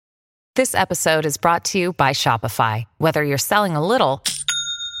This episode is brought to you by Shopify. Whether you're selling a little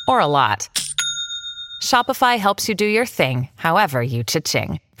or a lot, Shopify helps you do your thing, however you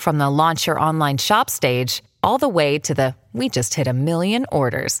cha-ching. From the launch your online shop stage, all the way to the we just hit 1 million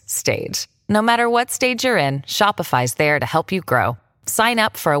orders stage. No matter what stage you're in, Shopify's there to help you grow. Sign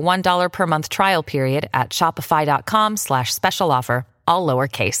up for a $1 per month trial period at shopify.com/special offer, all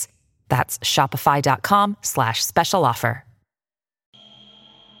lowercase. That's shopify.com/special offer.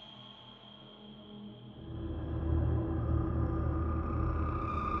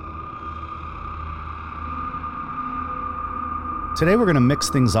 Today we're going to mix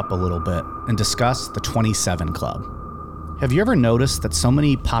things up a little bit and discuss the 27 Club. Have you ever noticed that so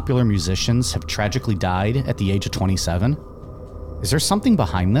many popular musicians have tragically died at the age of 27? Is there something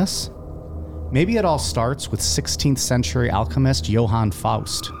behind this? Maybe it all starts with 16th century alchemist Johann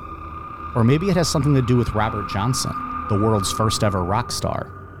Faust. Or maybe it has something to do with Robert Johnson, the world's first ever rock star,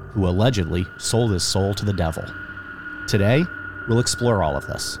 who allegedly sold his soul to the devil. Today, we'll explore all of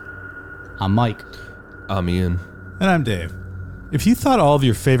this. I'm Mike. I'm Ian. And I'm Dave. If you thought all of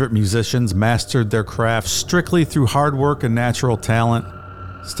your favorite musicians mastered their craft strictly through hard work and natural talent,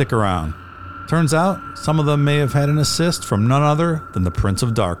 stick around. Turns out, some of them may have had an assist from none other than the Prince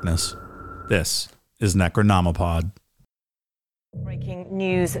of Darkness. This is Necronomipod. Breaking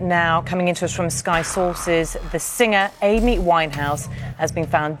news now coming into us from Sky Sources. The singer Amy Winehouse has been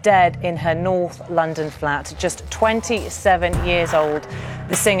found dead in her North London flat, just 27 years old.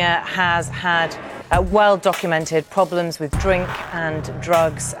 The singer has had well-documented problems with drink and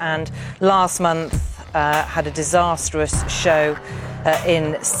drugs, and last month had a disastrous show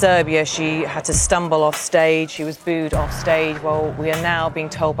in Serbia. She had to stumble off stage. She was booed off stage. Well, we are now being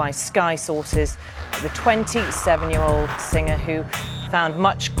told by Sky Sources the 27-year-old singer, who found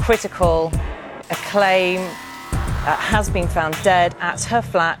much critical acclaim, has been found dead at her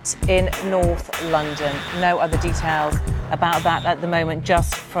flat in North London. No other details about that at the moment,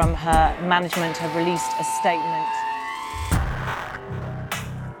 just from her management have released a statement.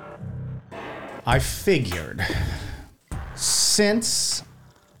 I figured, since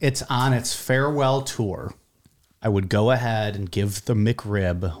it's on its farewell tour, I would go ahead and give the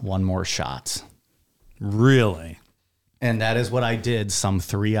McRib one more shot. Really? And that is what I did some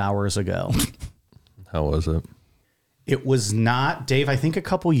 3 hours ago. How was it? It was not, Dave, I think a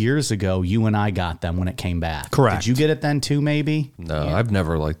couple years ago, you and I got them when it came back. Correct. Did you get it then too, maybe? No, yeah. I've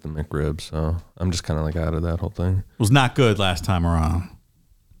never liked the McRib, so I'm just kind of like out of that whole thing. It was not good last time around.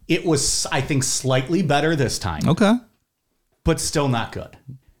 It was, I think, slightly better this time. Okay. But still not good.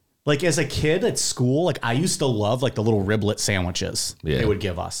 Like, as a kid at school, like, I used to love, like, the little riblet sandwiches they would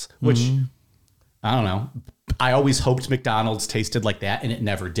give us, which, I don't know. I always hoped McDonald's tasted like that, and it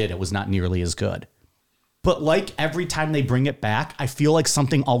never did. It was not nearly as good. But like every time they bring it back, I feel like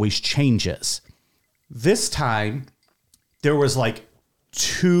something always changes. This time, there was like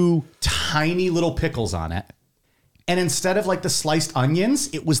 2 tiny little pickles on it. And instead of like the sliced onions,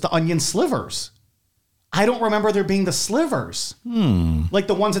 it was the onion slivers. I don't remember there being the slivers. Like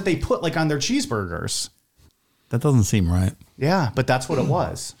the ones that they put like on their cheeseburgers. That doesn't seem right. Yeah, but that's what it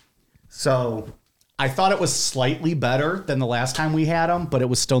was. So I thought it was slightly better than the last time we had them, but it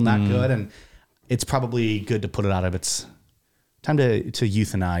was still not good. And it's probably good to put it out of its time to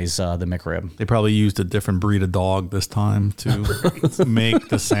euthanize the McRib. They probably used a different breed of dog this time to make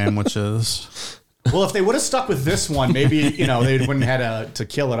the sandwiches. Well, if they would have stuck with this one, maybe, they wouldn't have had to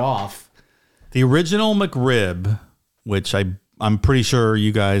kill it off. The original McRib, which I'm pretty sure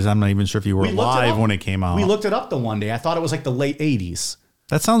you guys, I'm not even sure if you were alive when it came out. We looked it up the one day. I thought it was like the late 80s.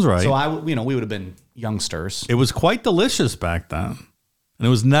 That sounds right. So we would have been youngsters. It was quite delicious back then. And it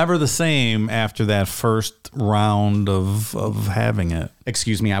was never the same after that first round of having it.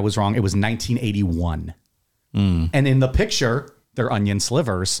 Excuse me, I was wrong. It was 1981. And in the picture, they're onion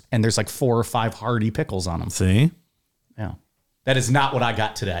slivers, and there's like 4 or 5 hearty pickles on them. See? Yeah. That is not what I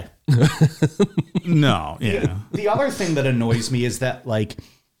got today. No, yeah. The other thing that annoys me is that, like,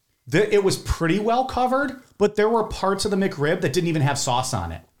 it was pretty well covered, but there were parts of the McRib that didn't even have sauce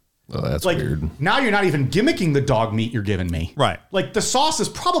on it. Oh, that's like, weird. Now you're not even gimmicking the dog meat you're giving me. Right. Like, the sauce is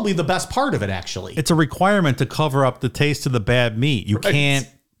probably the best part of it, actually. It's a requirement to cover up the taste of the bad meat. You can't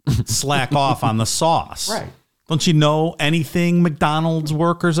slack off on the sauce. Right. Don't you know anything, McDonald's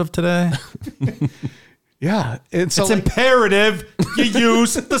workers of today? Yeah. It's imperative you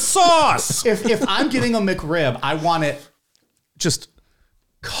use the sauce. If I'm getting a McRib, I want it just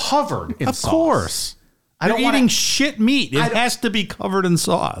covered in sauce. Of course. You're eating shit meat. It has to be covered in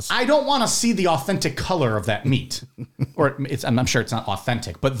sauce. I don't want to see the authentic color of that meat. I'm sure it's not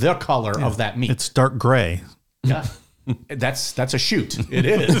authentic, but the color of that meat. It's dark gray. Yeah. That's a shoot. It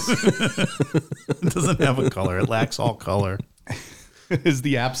is. It doesn't have a color. It lacks all color. It is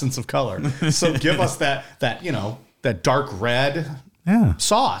the absence of color. So give us that dark red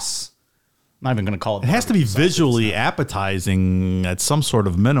sauce. I'm not even going to call it. It has to be visually appetizing at some sort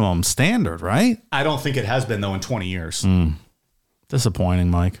of minimum standard, right? I don't think it has been, though, in 20 years.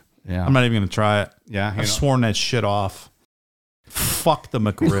 Disappointing, Mike. Yeah. I'm not even going to try it. Yeah. I've sworn that shit off. Fuck the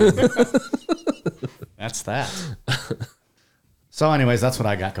McRib. That's that. So anyways, that's what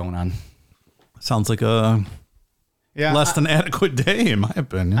I got going on. Sounds like a less than adequate day, in my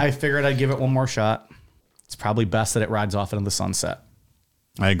opinion. I figured I'd give it one more shot. It's probably best that it rides off into the sunset.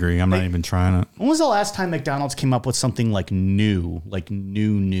 I agree. I'm not even trying it. When was the last time McDonald's came up with something like new,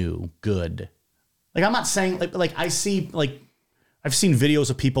 good? Like, I'm not saying like I've seen videos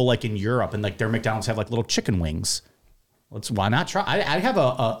of people like in Europe and like their McDonald's have like little chicken wings. Why not try? I'd have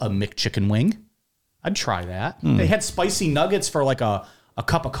a McChicken wing. I'd try that. They had spicy nuggets for like a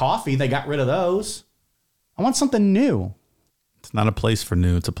cup of coffee. They got rid of those. I want something new. It's not a place for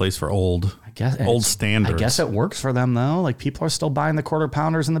new. It's a place for old. I guess old standards. I guess it works for them though. Like people are still buying the quarter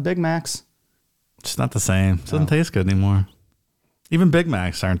pounders and the Big Macs. It's not the same. It doesn't taste good anymore. Even Big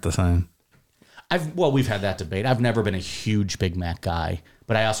Macs aren't the same. We've had that debate. I've never been a huge Big Mac guy,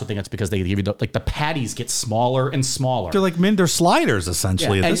 but I also think it's because they give you the patties get smaller and smaller. They're like Minder sliders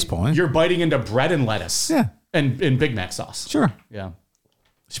essentially at this point. You're biting into bread and lettuce. Yeah. And Big Mac sauce. Sure. Yeah.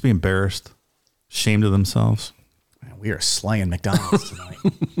 They should be embarrassed, ashamed of themselves. Man, we are slaying McDonald's tonight.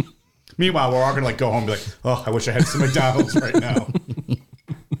 Meanwhile, we're all going to go home and be like, oh, I wish I had some McDonald's right now.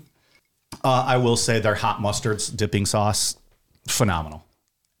 I will say their hot mustard's dipping sauce, phenomenal.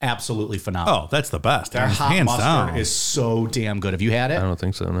 Absolutely phenomenal. Oh, that's the best. Their hot hands mustard down. is so damn good. Have you had it? I don't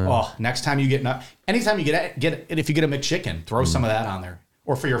think so, no. Oh, next time you anytime you get it, if you get a McChicken, throw some of that on there.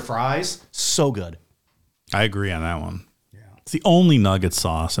 Or for your fries, so good. I agree on that one. Yeah. It's the only nugget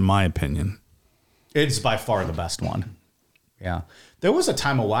sauce, in my opinion. It's by far the best one. Yeah. There was a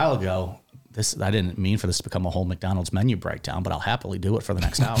time a while ago, I didn't mean for this to become a whole McDonald's menu breakdown, but I'll happily do it for the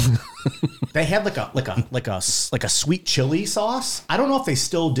next hour. They had like a sweet chili sauce. I don't know if they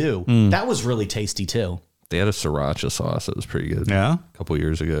still do. That was really tasty too. They had a sriracha sauce that was pretty good. Yeah? A couple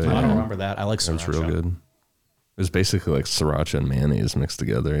years ago. I don't remember that. I like sriracha. It was real good. It was basically like sriracha and mayonnaise mixed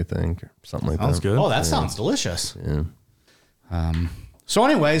together, I think, or something like that. Sounds good. Oh, that sounds delicious. Yeah. So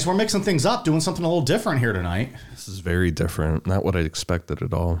anyways, we're mixing things up, doing something a little different here tonight. This is very different. Not what I expected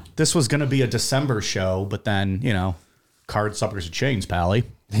at all. This was going to be a December show, but then, Card Suppers and Chains, Pally.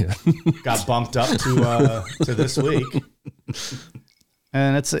 Yeah. Got bumped up to this week.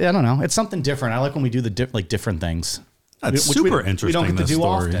 And I don't know. It's something different. I like when we do the different things. That's Which super interesting. We don't get to do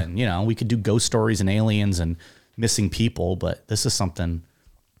story. often. We could do ghost stories and aliens and missing people, but this is something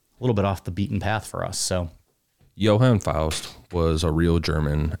a little bit off the beaten path for us. So Johann Faust was a real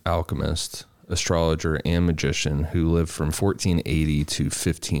German alchemist, astrologer, and magician who lived from 1480 to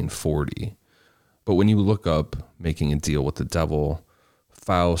 1540. But when you look up making a deal with the devil,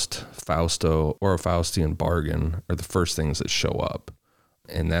 Faust, Fausto, or a Faustian bargain are the first things that show up.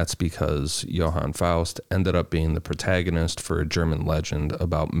 And that's because Johann Faust ended up being the protagonist for a German legend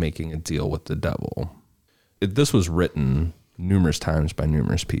about making a deal with the devil. This was written numerous times by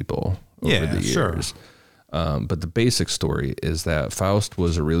numerous people over the years. But the basic story is that Faust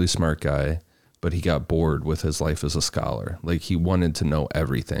was a really smart guy, but he got bored with his life as a scholar. Like, he wanted to know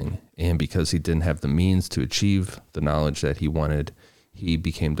everything. And because he didn't have the means to achieve the knowledge that he wanted, he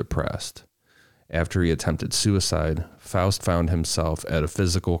became depressed. After he attempted suicide, Faust found himself at a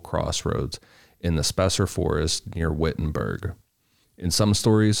physical crossroads in the Spessart forest near Wittenberg. In some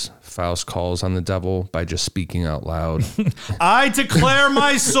stories, Faust calls on the devil by just speaking out loud. I declare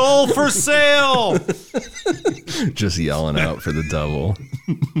my soul for sale. Just yelling out for the devil.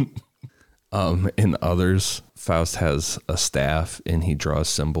 In others, Faust has a staff and he draws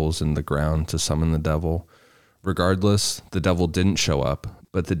symbols in the ground to summon the devil. Regardless, the devil didn't show up,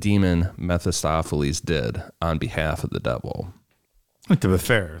 but the demon Mephistopheles did on behalf of the devil. To be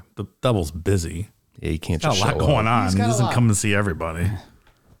fair, the devil's busy. Yeah, he can't Got just a lot show going up. on. He doesn't come to see everybody.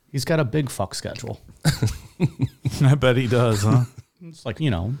 he's got a big fuck schedule. I bet he does, huh? It's like,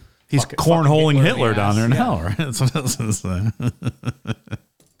 He's cornholing Hitler down there in hell, right? That's what I was going to say.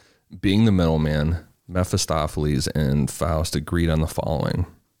 Being the middleman, Mephistopheles and Faust agreed on the following.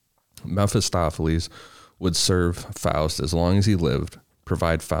 Mephistopheles would serve Faust as long as he lived,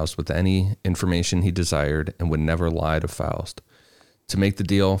 provide Faust with any information he desired, and would never lie to Faust. To make the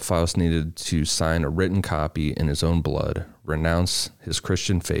deal, Faust needed to sign a written copy in his own blood, renounce his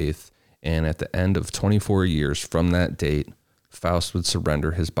Christian faith, and at the end of 24 years from that date, Faust would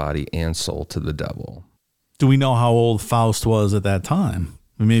surrender his body and soul to the devil. Do we know how old Faust was at that time?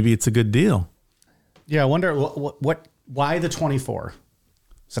 Maybe it's a good deal. Yeah, I wonder why the 24?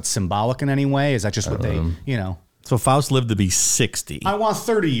 Is that symbolic in any way? Is that just what they, So Faust lived to be 60. I want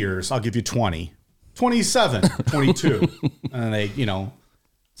 30 years. I'll give you 20. 27, 22. And they,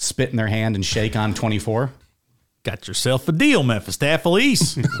 spit in their hand and shake on 24. Got yourself a deal,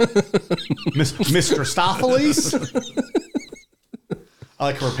 Mephistopheles. Mr. Stopheles? I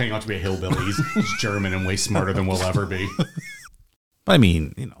like how we're paying out to be a hillbilly. He's German and way smarter than we'll ever be. I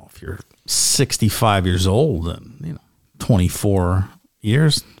mean, if you're 65 years old and, 24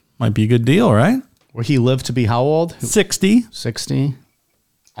 years might be a good deal, right? Where he lived to be how old? 60. 60.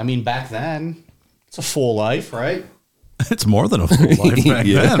 I mean, back then, it's a full life, right? It's more than a full life back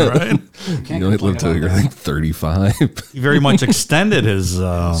then, right? You only lived till you're like 35. He very much extended his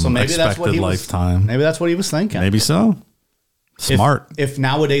so maybe expected that's what lifetime. Maybe that's what he was thinking. Maybe so. Smart. If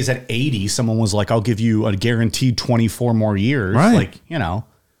nowadays at 80, someone was like, I'll give you a guaranteed 24 more years. Right.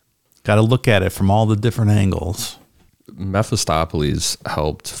 Got to look at it from all the different angles. Mephistopheles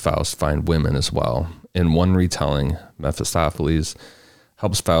helped Faust find women as well. In one retelling, Mephistopheles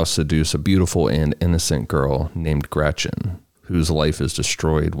helps Faust seduce a beautiful and innocent girl named Gretchen, whose life is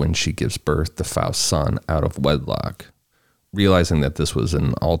destroyed when she gives birth to Faust's son out of wedlock. Realizing that this was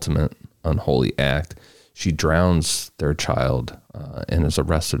an ultimate unholy act, she drowns their child and is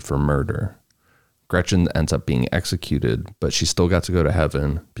arrested for murder. Gretchen ends up being executed, but she still got to go to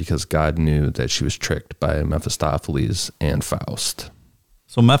heaven because God knew that she was tricked by Mephistopheles and Faust.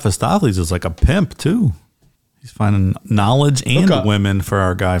 So Mephistopheles is like a pimp, too. He's finding knowledge and women for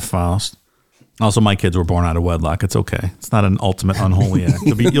our guy Faust. Also, my kids were born out of wedlock. It's okay. It's not an ultimate unholy act.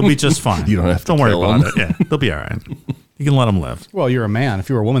 You'll be just fine. You don't have to Don't worry kill about them. it. Yeah, they'll be all right. You can let them live. Well, you're a man. If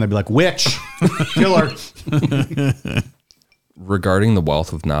you were a woman, they'd be like, witch, killer. Regarding the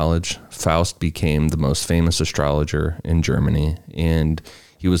wealth of knowledge, Faust became the most famous astrologer in Germany, and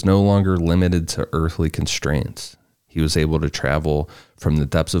he was no longer limited to earthly constraints. He was able to travel from the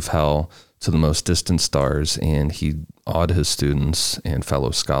depths of hell to the most distant stars, and he awed his students and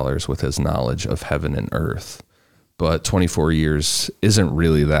fellow scholars with his knowledge of heaven and earth. But 24 years isn't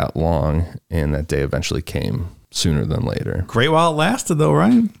really that long, and that day eventually came sooner than later. Great while it lasted, though,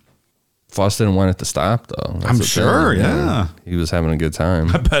 right? Faust didn't want it to stop, though. That's I'm the sure, thing. yeah. He was having a good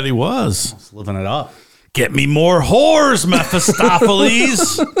time. I bet he was. Just living it up. Get me more whores,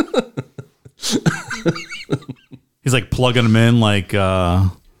 Mephistopheles. He's like plugging them in like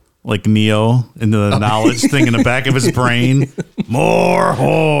Neo into the knowledge thing in the back of his brain. More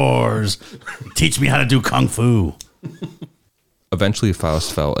whores. Teach me how to do kung fu. Eventually,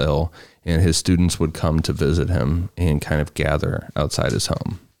 Faust fell ill, and his students would come to visit him and kind of gather outside his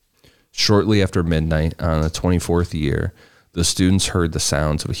home. Shortly after midnight on the 24th year, the students heard the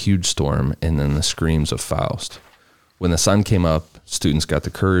sounds of a huge storm and then the screams of Faust. When the sun came up, students got the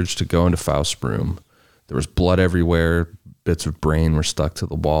courage to go into Faust's room. There was blood everywhere. Bits of brain were stuck to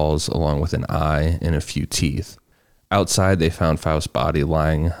the walls, along with an eye and a few teeth. Outside, they found Faust's body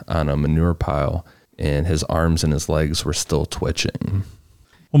lying on a manure pile, and his arms and his legs were still twitching.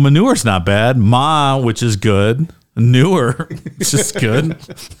 Well, manure's not bad. Which is good. Newer, it's just good.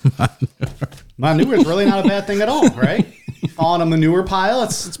 Manure is really not a bad thing at all, right? On a manure pile,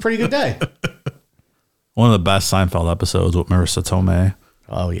 it's a pretty good day. One of the best Seinfeld episodes with Marissa Tomei.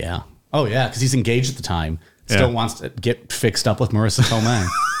 Oh, yeah, because he's engaged at the time. Still wants to get fixed up with Marissa Tomei.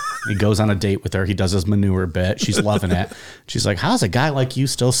 He goes on a date with her. He does his manure bit. She's loving it. She's like, how's a guy like you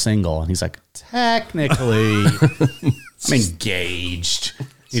still single? And he's like, technically, I'm engaged.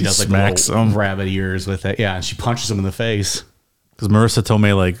 He does like smacks little him. rabbit ears with it. Yeah, and she punches him in the face. Because Marissa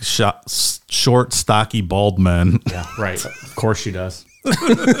Tomei like short, stocky, bald men. Yeah, right. Of course she does.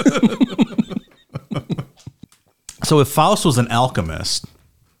 So if Faust was an alchemist,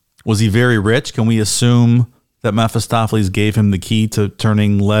 was he very rich? Can we assume that Mephistopheles gave him the key to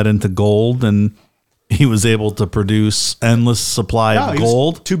turning lead into gold, and he was able to produce endless supply of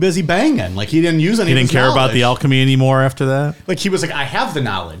gold? Too busy banging. Like he didn't use any. He didn't care about the alchemy anymore after that? Like he was like, I have the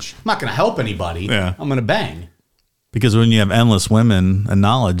knowledge. I'm not going to help anybody. Yeah. I'm going to bang. Because when you have endless women and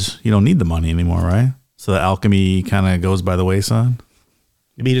knowledge, you don't need the money anymore, right? So the alchemy kind of goes by the wayside.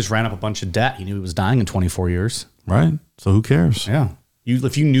 Maybe he just ran up a bunch of debt. He knew he was dying in 24 years. Right. So who cares? Yeah.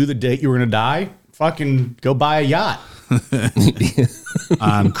 If you knew the date you were going to die, fucking go buy a yacht.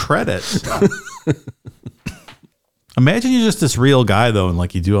 On credit. Imagine you're just this real guy, though, and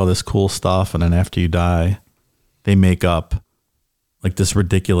like you do all this cool stuff, and then after you die, they make up like this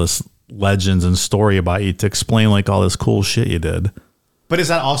ridiculous legends and story about you to explain like all this cool shit you did. But is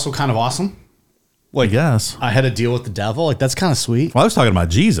that also kind of awesome? I guess. I had a deal with the devil. Like, that's kind of sweet. Well, I was talking about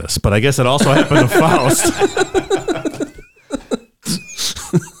Jesus, but I guess it also happened to Faust.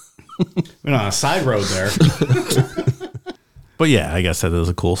 We're on a side road there. But yeah, I guess that is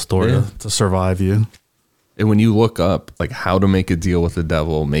a cool story to survive you. And when you look up like how to make a deal with the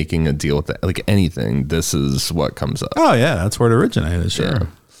devil, making a deal with like anything, this is what comes up. Oh yeah, that's where it originated, sure. Yeah.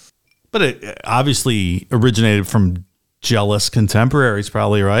 But it obviously originated from jealous contemporaries,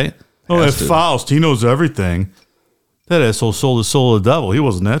 probably, right? Oh, that Faust, he knows everything. That asshole sold his soul to the devil. He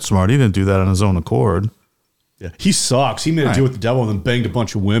wasn't that smart. He didn't do that on his own accord. Yeah. He sucks. He made a deal with the devil and then banged a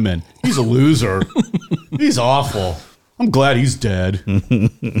bunch of women. He's a loser. He's awful. I'm glad he's dead.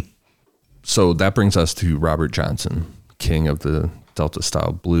 So that brings us to Robert Johnson, king of the Delta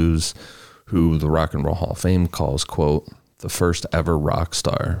style blues, who the Rock and Roll Hall of Fame calls, quote, the first ever rock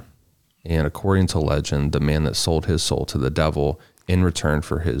star. And according to legend, the man that sold his soul to the devil in return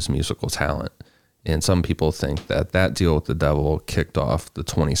for his musical talent. And some people think that that deal with the devil kicked off the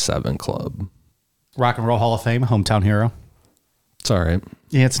 27 Club. Rock and Roll Hall of Fame, hometown hero. It's all right.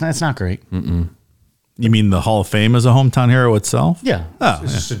 Yeah, it's not great. You mean the Hall of Fame is a hometown hero itself? Yeah. Oh,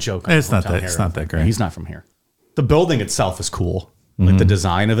 it's just a joke. It's not Hometown it's hero. not that great. Yeah, he's not from here. The building itself is cool. Like the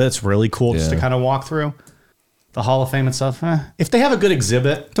design of it's really cool just to Yeah. kind of walk through. The Hall of Fame itself, if they have a good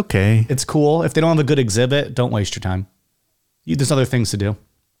exhibit, It's okay. it's cool. If they don't have a good exhibit, don't waste your time. There's other things to do.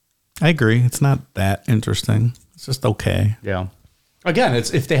 I agree. It's not that interesting. It's just okay. Yeah. Again,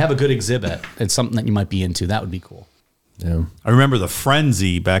 it's if they have a good exhibit, it's something that you might be into. That would be cool. Yeah. I remember the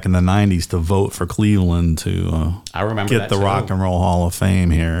frenzy back in the 90s to vote for Cleveland to I remember get that the too. Rock and Roll Hall of Fame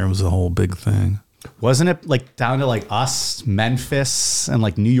here. It was a whole big thing. Wasn't it like down to like us, Memphis, and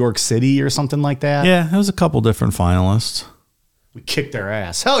like New York City or something like that? Yeah, there was a couple different finalists. We kicked their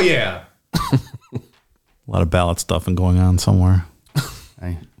ass. Hell yeah. A lot of ballot stuffing going on somewhere.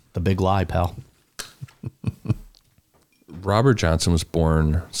 Hey, the big lie, pal. Robert Johnson was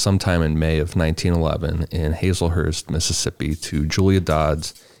born sometime in May of 1911 in Hazelhurst, Mississippi, to Julia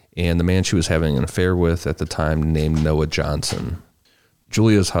Dodds and the man she was having an affair with at the time named Noah Johnson.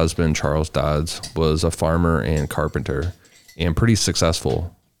 Julia's husband, Charles Dodds, was a farmer and carpenter and pretty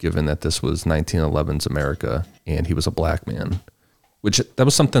successful given that this was 1911's America and he was a black man. Which that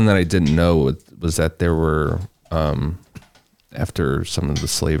was something that I didn't know, was that there were, after some of the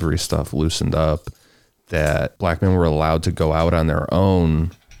slavery stuff loosened up, that black men were allowed to go out on their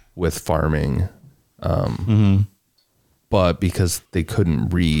own with farming. But because they couldn't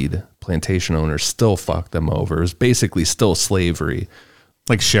read, plantation owners still fucked them over. It was basically still slavery.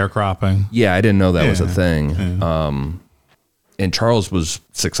 Like sharecropping. Yeah, I didn't know that was a thing. And Charles was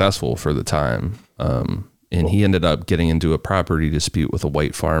successful for the time. And he ended up getting into a property dispute with a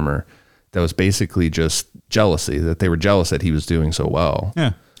white farmer that was basically just jealousy, that they were jealous that he was doing so well.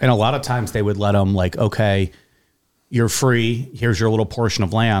 Yeah. And a lot of times they would let them like, okay, you're free. Here's your little portion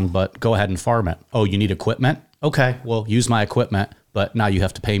of land, but go ahead and farm it. Oh, you need equipment? Okay, well, use my equipment, but now you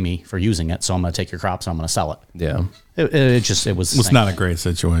have to pay me for using it. So I'm going to take your crops and I'm going to sell it. Yeah. It was not a great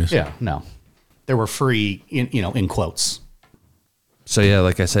situation. Yeah, no. They were free, in quotes. So yeah,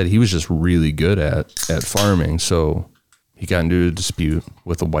 like I said, he was just really good at farming. So he got into a dispute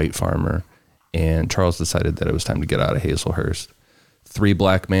with a white farmer, and Charles decided that it was time to get out of Hazelhurst. 3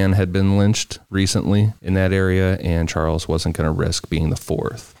 black men had been lynched recently in that area, and Charles wasn't going to risk being the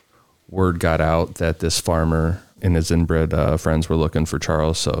 4th. Word got out that this farmer and his inbred friends were looking for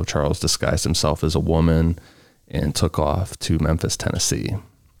Charles, so Charles disguised himself as a woman and took off to Memphis, Tennessee.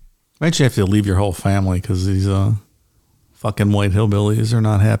 Might you have to leave your whole family because these fucking white hillbillies are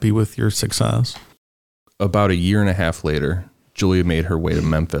not happy with your success. About a year and a half later, Julia made her way to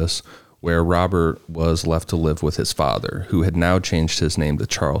Memphis, where Robert was left to live with his father, who had now changed his name to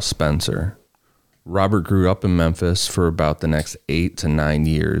Charles Spencer. Robert grew up in Memphis for about the next 8 to 9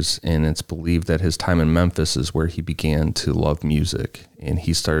 years, and it's believed that his time in Memphis is where he began to love music, and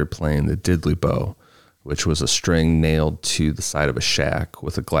he started playing the diddley bow, which was a string nailed to the side of a shack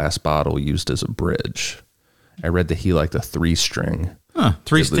with a glass bottle used as a bridge. I read that he liked a 3-string. Huh,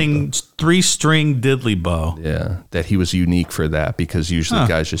 three-string diddley bow. Yeah, that he was unique for that because usually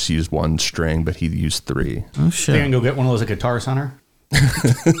guys just use 1 string, but he used 3. Oh, You shit. can go get one of those at Guitar Center.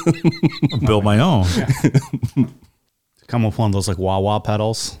 I'll build my own. Come with one of those like wah-wah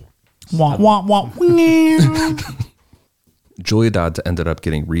pedals. Wah, wah, wah. Julia Dodds ended up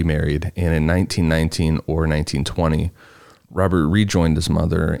getting remarried, and in 1919 or 1920, Robert rejoined his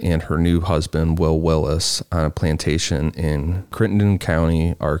mother and her new husband, Will Willis, on a plantation in Crittenden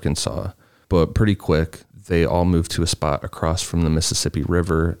County, Arkansas. But pretty quick, they all moved to a spot across from the Mississippi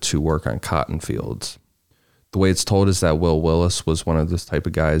River to work on cotton fields. The way it's told is that Will Willis was one of those type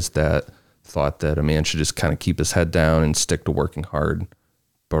of guys that thought that a man should just kind of keep his head down and stick to working hard.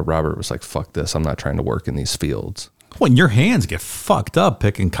 But Robert was like, fuck this. I'm not trying to work in these fields. When your hands get fucked up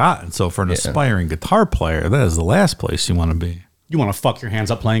picking cotton. So for an aspiring guitar player, that is the last place you want to be. You want to fuck your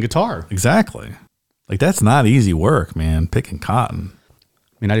hands up playing guitar. Exactly. Like, that's not easy work, man, picking cotton.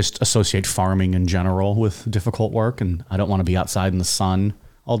 I mean, I just associate farming in general with difficult work, and I don't want to be outside in the sun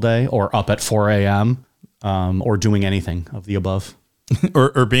all day or up at 4 a.m. Or doing anything of the above.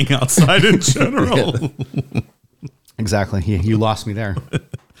 or being outside in general. Exactly. You lost me there.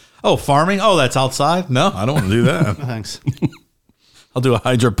 Oh, farming? Oh, that's outside? No, I don't want to do that. No, thanks. I'll do a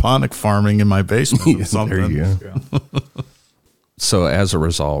hydroponic farming in my basement or something. There you go. So as a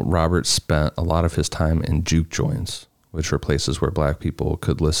result, Robert spent a lot of his time in juke joints, which were places where black people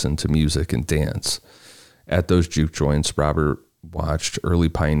could listen to music and dance. At those juke joints, Robert watched early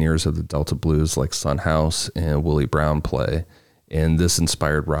pioneers of the Delta blues like Son House and Willie Brown play, and this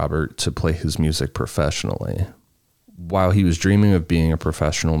inspired Robert to play his music professionally. While he was dreaming of being a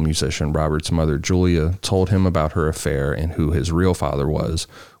professional musician, Robert's mother, Julia, told him about her affair and who his real father was,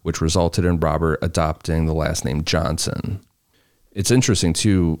 which resulted in Robert adopting the last name Johnson. It's interesting,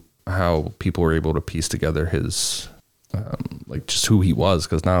 too, how people were able to piece together his, just who he was,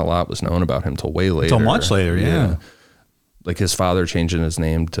 because not a lot was known about him till way later. Until much later, yeah. Like his father changing his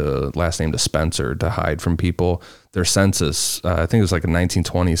last name to Spencer to hide from people. Their census, I think it was like a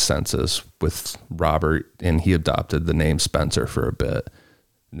 1920s census with Robert, and he adopted the name Spencer for a bit.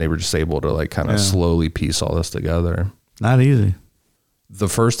 And they were just able to kind of slowly piece all this together. Not easy. The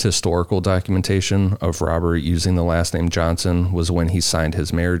first historical documentation of Robert using the last name Johnson was when he signed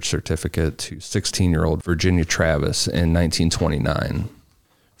his marriage certificate to 16-year-old Virginia Travis in 1929.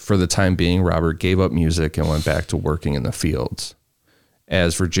 For the time being, Robert gave up music and went back to working in the fields.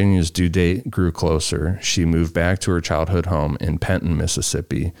 As Virginia's due date grew closer, she moved back to her childhood home in Penton,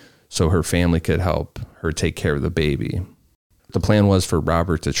 Mississippi, so her family could help her take care of the baby. The plan was for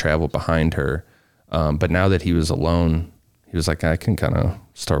Robert to travel behind her, but now that he was alone, he was like, I can kind of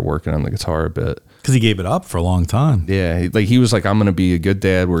start working on the guitar a bit. Because he gave it up for a long time. Yeah, he was like, I'm going to be a good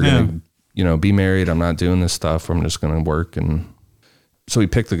dad. We're going to, be married. I'm not doing this stuff. I'm just going to work. And so he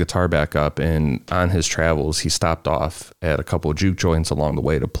picked the guitar back up, and on his travels, he stopped off at a couple of juke joints along the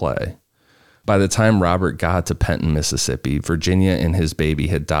way to play. By the time Robert got to Penton, Mississippi, Virginia and his baby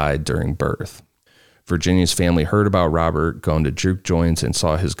had died during birth. Virginia's family heard about Robert going to juke joints and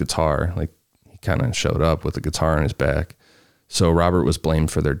saw his guitar. Like, he kind of showed up with a guitar on his back. So Robert was blamed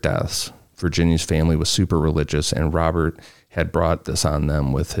for their deaths. Virginia's family was super religious, and Robert had brought this on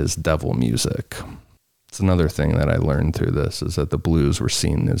them with his devil music. It's another thing that I learned through this is that the blues were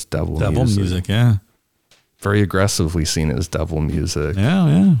seen as devil music. Devil music, yeah. Very aggressively seen as devil music.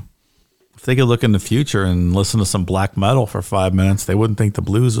 Yeah. If they could look in the future and listen to some black metal for 5 minutes, they wouldn't think the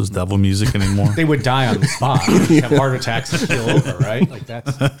blues was devil music anymore. They would die on the spot. Have heart attacks and keel over, right? Like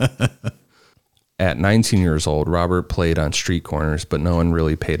that's. At 19 years old, Robert played on street corners, but no one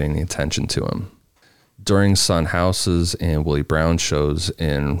really paid any attention to him. During Son House's and Willie Brown shows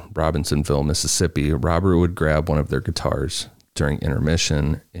in Robinsonville, Mississippi, Robert would grab one of their guitars during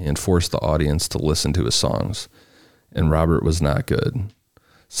intermission and force the audience to listen to his songs. And Robert was not good.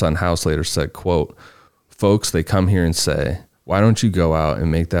 Son House later said, quote, "Folks, they come here and say, why don't you go out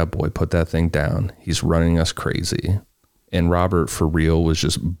and make that boy put that thing down? He's running us crazy." And Robert, for real, was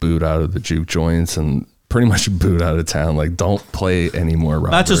just booed out of the juke joints and pretty much booed out of town. Like, don't play anymore,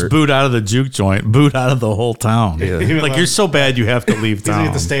 Robert. Not just booed out of the juke joint, booed out of the whole town. Yeah. Like, you're so bad you have to leave town. He's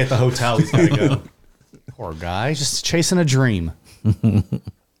going to stay at the hotel. He's got to go. Poor guy, just chasing a dream.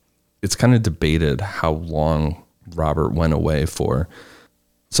 It's kind of debated how long Robert went away for.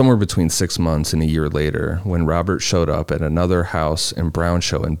 Somewhere between 6 months and a year later, when Robert showed up at another House and Brown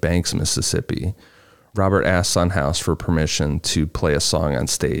show in Banks, Mississippi, Robert asked Son House for permission to play a song on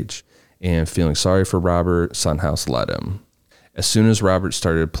stage, and feeling sorry for Robert, Son House let him. As soon as Robert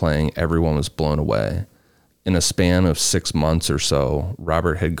started playing, everyone was blown away. In a span of 6 months or so,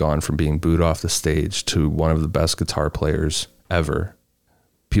 Robert had gone from being booed off the stage to one of the best guitar players ever.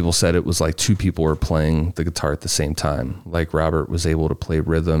 People said it was like two people were playing the guitar at the same time, like Robert was able to play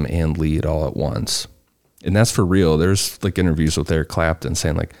rhythm and lead all at once. And that's for real. There's like interviews with Eric Clapton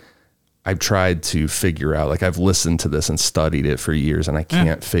saying like, I've tried to figure out, like I've listened to this and studied it for years, and I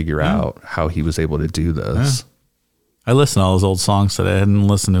can't figure out how he was able to do this. I listened to all those old songs today. I hadn't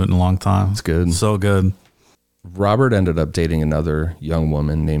listened to it in a long time. It's good. It's so good. Robert ended up dating another young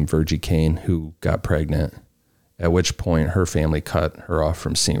woman named Virgie Kane who got pregnant, at which point her family cut her off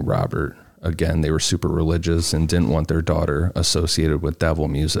from seeing Robert. Again, they were super religious and didn't want their daughter associated with devil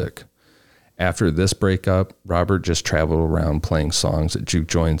music. After this breakup, Robert just traveled around playing songs at juke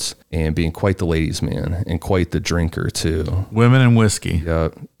joints and being quite the ladies' man and quite the drinker too. Women and whiskey. Yeah,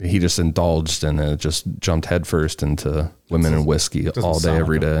 he just indulged and just jumped headfirst into women and whiskey all day,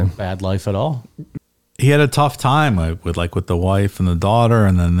 every day. Bad life at all. He had a tough time with the wife and the daughter,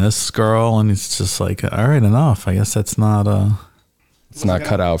 and then this girl, and he's just like, all right, enough. I guess that's not it's not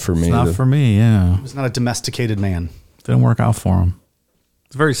cut out for me. It's not for me. Yeah, He was not a domesticated man. didn't work out for him.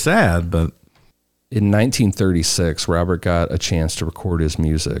 It's very sad, but. In 1936, Robert got a chance to record his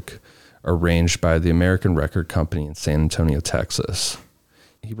music, arranged by the American Record Company in San Antonio, Texas.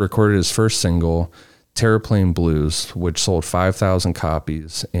 He recorded his first single, Terraplane Blues, which sold 5,000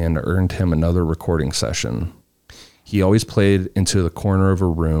 copies and earned him another recording session. He always played into the corner of a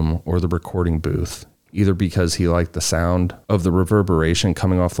room or the recording booth, either because he liked the sound of the reverberation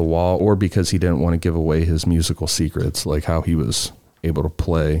coming off the wall or because he didn't want to give away his musical secrets, like how he was able to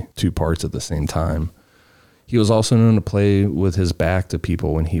play two parts at the same time. He was also known to play with his back to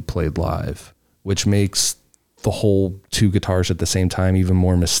people when he played live, which makes the whole two guitars at the same time even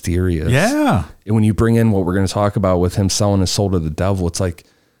more mysterious. Yeah. And when you bring in what we're going to talk about with him selling his soul to the devil, it's like,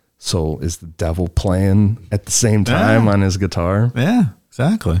 so is the devil playing at the same time on his guitar? Yeah,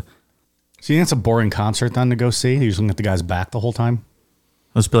 exactly. So you think it's a boring concert then to go see? He was looking at the guy's back the whole time?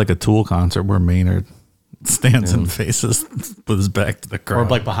 Must be like a Tool concert where Maynard stands and faces with his back to the crowd. Or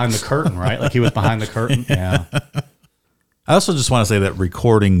like behind the curtain, right? Like he was behind the curtain. Yeah. I also just want to say that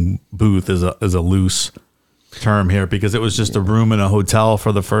recording booth is a loose term here because it was just a room in a hotel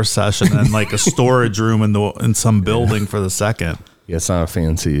for the first session and like a storage room in some building for the second. Yeah, it's not a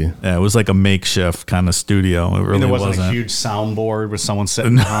fancy. Yeah, it was like a makeshift kind of studio. It really And there wasn't. wasn't a huge soundboard with someone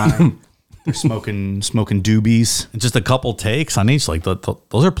sitting behind. They're smoking doobies. Just a couple takes on each. Like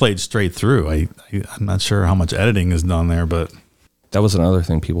those are played straight through. I'm not sure how much editing is done there, but That was another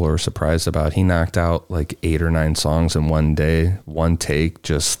thing people were surprised about. He knocked out like 8 or 9 songs in one day, one take,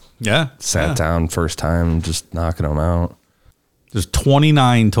 just sat down first time, just knocking them out. There's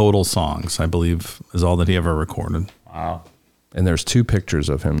 29 total songs, I believe, is all that he ever recorded. Wow. And there's 2 pictures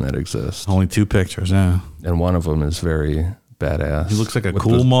of him that exist. Only 2 pictures, yeah. And one of them is very badass. He looks like a With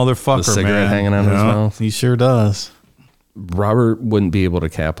cool the motherfucker, cigarette man. hanging out of his mouth. He sure does. Robert wouldn't be able to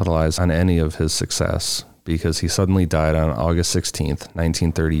capitalize on any of his success because he suddenly died on August 16th,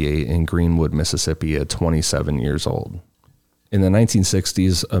 1938 in Greenwood, Mississippi at 27 years old. In the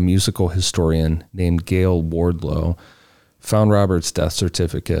 1960s, a musical historian named Gail Wardlow found Robert's death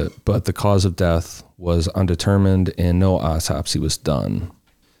certificate, but the cause of death was undetermined and no autopsy was done.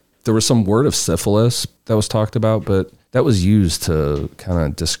 There was some word of syphilis that was talked about, but that was used to kind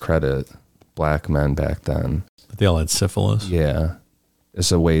of discredit black men back then. They all had syphilis. Yeah.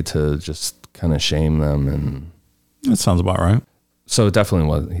 It's a way to just kind of shame them. And That sounds about right. so it definitely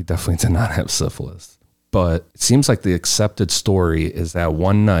was. He definitely did not have syphilis. But it seems like the accepted story is that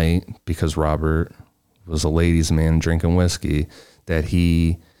one night, because Robert was a ladies' man drinking whiskey, that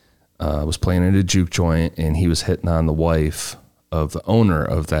he was playing at a juke joint and he was hitting on the wife of the owner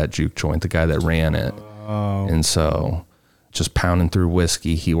of that juke joint, the guy that ran it. Oh. And so just pounding through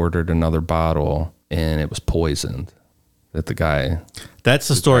whiskey, he ordered another bottle and it was poisoned. That the guy... That's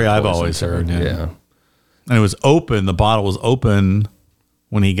the story I've always heard. Yeah. And it was open. The bottle was open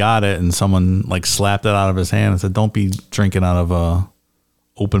when he got it, and someone like slapped it out of his hand and said, "Don't be drinking out of a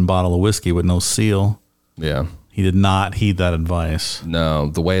open bottle of whiskey with no seal." Yeah. He did not heed that advice. No,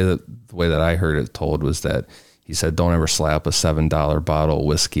 the way that I heard it told was that he said, "Don't ever slap a $7 bottle of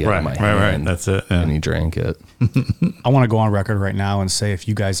whiskey out of my hand." Right. That's it. Yeah. And he drank it. I want to go on record right now and say if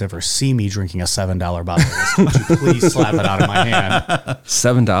you guys ever see me drinking a $7 bottle of whiskey, would you please slap it out of my hand?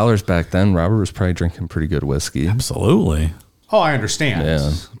 $7 back then, Robert was probably drinking pretty good whiskey. Absolutely. Oh, I understand.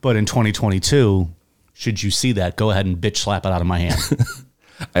 Yeah. But in 2022, should you see that, go ahead and bitch slap it out of my hand.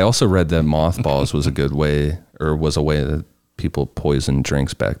 I also read that mothballs was a good way, or was a way that people poisoned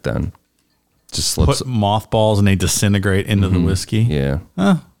drinks back then. Just Put slips. mothballs and they disintegrate into the whiskey. Yeah.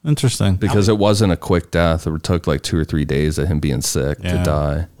 Oh, interesting. Because it wasn't a quick death. It took like 2 or 3 days of him being sick to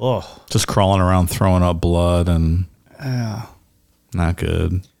die. Oh, Just crawling around throwing up blood and not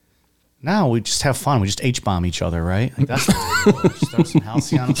good. now we just have fun. We just H-bomb each other, right? Like that's what we do. Just throw some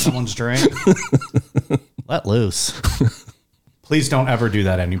halcyon on someone's drink. Let loose. Please don't ever do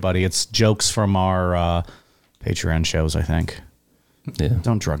that, anybody. It's jokes from our Patreon shows, I think. Yeah.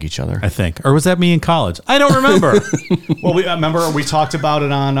 Don't drug each other. I think. Or was that me in college? I don't remember. Well, we remember we talked about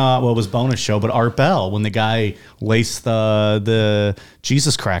it on it was bonus show, but Art Bell when the guy laced the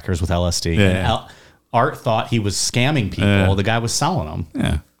Jesus crackers with LSD. Yeah. And Art thought he was scamming people. The guy was selling them,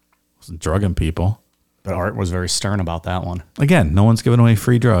 Yeah. Wasn't drugging people. but Art was very stern about that one. Again, no one's giving away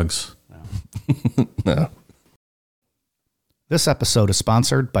free drugs. No. This episode is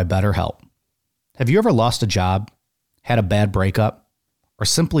sponsored by BetterHelp. Have you ever lost a job, had a bad breakup, or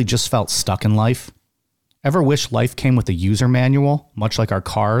simply just felt stuck in life? Ever wish life came with a user manual, much like our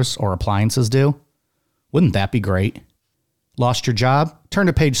cars or appliances do? Wouldn't that be great? Lost your job? Turn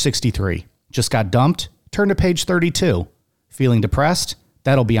to page 63. Just got dumped? Turn to page 32. Feeling depressed?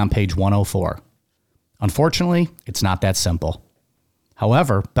 That'll be on page 104. Unfortunately, it's not that simple.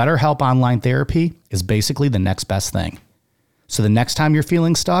 However, BetterHelp Online Therapy is basically the next best thing. So the next time you're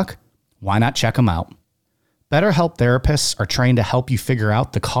feeling stuck, why not check them out? BetterHelp therapists are trained to help you figure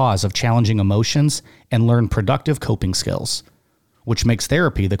out the cause of challenging emotions and learn productive coping skills, which makes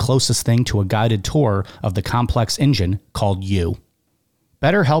therapy the closest thing to a guided tour of the complex engine called you.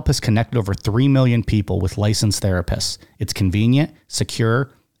 BetterHelp has connected over 3 million people with licensed therapists. It's convenient,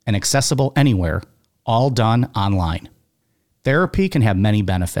 secure, and accessible anywhere, all done online. Therapy can have many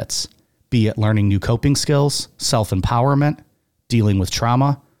benefits, be it learning new coping skills, self-empowerment, dealing with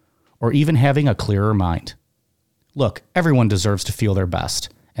trauma, or even having a clearer mind. Look, everyone deserves to feel their best,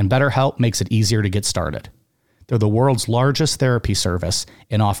 and BetterHelp makes it easier to get started. They're the world's largest therapy service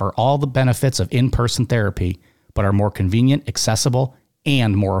and offer all the benefits of in-person therapy, but are more convenient, accessible,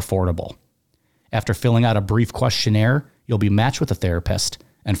 and more affordable. After filling out a brief questionnaire, you'll be matched with a therapist,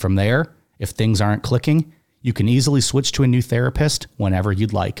 and from there, if things aren't clicking, you can easily switch to a new therapist whenever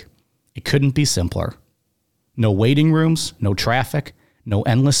you'd like. It couldn't be simpler. No waiting rooms, no traffic, no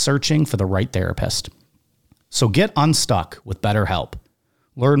endless searching for the right therapist. So get unstuck with BetterHelp.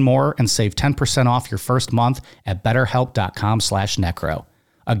 Learn more and save 10% off your first month at betterhelp.com/necro.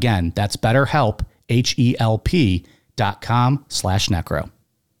 Again, that's BetterHelp, HELP.com/necro.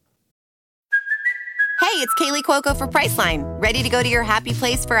 Hey, it's Kaylee Cuoco for Priceline. Ready to go to your happy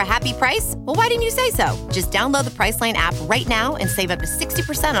place for a happy price? Well, why didn't you say so? Just download the Priceline app right now and save up to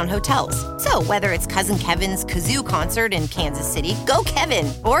 60% on hotels. So whether it's Cousin Kevin's Kazoo Concert in Kansas City, go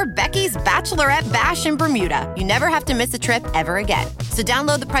Kevin, or Becky's Bachelorette Bash in Bermuda, you never have to miss a trip ever again. So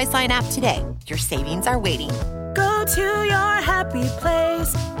download the Priceline app today. Your savings are waiting. Go to your happy place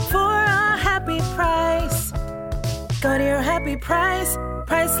for a happy price. Go to your happy price,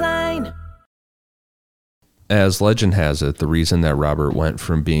 Priceline. As legend has it, the reason that Robert went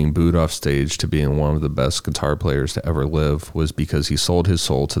from being booed off stage to being one of the best guitar players to ever live was because he sold his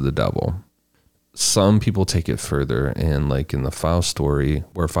soul to the devil. Some people take it further, and like in the Faust story,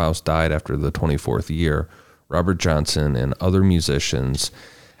 where Faust died after the 24th year, Robert Johnson and other musicians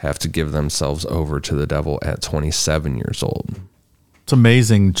have to give themselves over to the devil at 27 years old. It's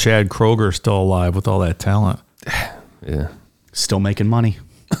amazing Chad Kroeger's still alive with all that talent. Yeah. Still making money.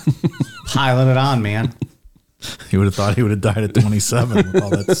 Piling it on, man. You would have thought he would have died at 27 with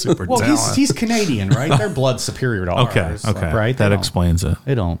all that super talent. Well, he's Canadian, right? Their blood's superior to ours. Okay. Right? That explains it.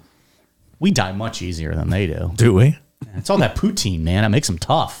 They don't. We die much easier than they do. Do we? It's all that poutine, man. It makes them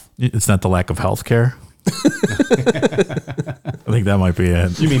tough. It's not the lack of health care. I think that might be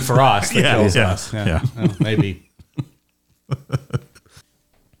it. You mean for us? That kills us. Yeah. Oh, maybe.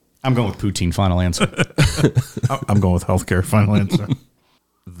 I'm going with poutine. Final answer. I'm going with healthcare. Final answer.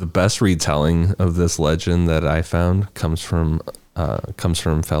 The best retelling of this legend that I found comes from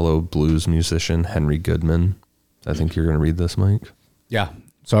fellow blues musician Henry Goodman. I think you're going to read this, Mike. Yeah.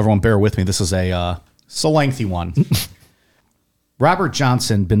 So everyone bear with me. This is a lengthy one. Robert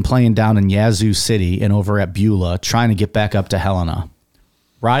Johnson been playing down in Yazoo City and over at Beulah trying to get back up to Helena.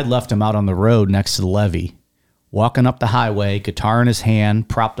 Ride left him out on the road next to the levee. Walking up the highway, guitar in his hand,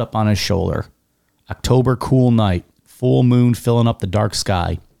 propped up on his shoulder. October cool night. Full moon filling up the dark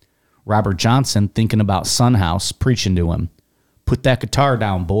sky. Robert Johnson thinking about Sunhouse, preaching to him. Put that guitar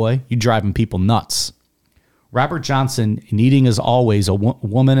down, boy. You driving people nuts. Robert Johnson needing as always a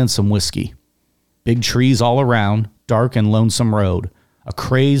woman and some whiskey. Big trees all around, dark and lonesome road. A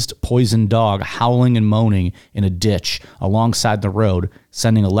crazed, poisoned dog howling and moaning in a ditch alongside the road,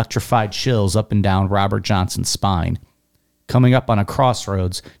 sending electrified chills up and down Robert Johnson's spine. Coming up on a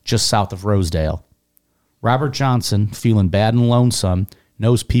crossroads just south of Rosedale. Robert Johnson, feeling bad and lonesome,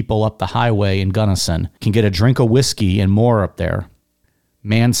 knows people up the highway in Gunnison can get a drink of whiskey and more up there.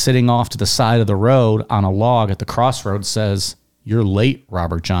 Man sitting off to the side of the road on a log at the crossroads says, "You're late,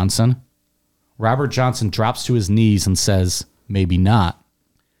 Robert Johnson." Robert Johnson drops to his knees and says, "Maybe not."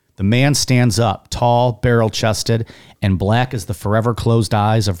 The man stands up, tall, barrel-chested, and black as the forever closed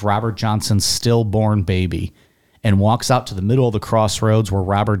eyes of Robert Johnson's stillborn baby, and walks out to the middle of the crossroads where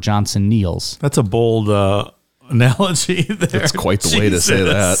Robert Johnson kneels. That's a bold analogy there. That's quite the way to say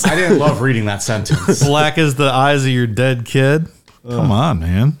that. I didn't love reading that sentence. Black as the eyes of your dead kid. Come on,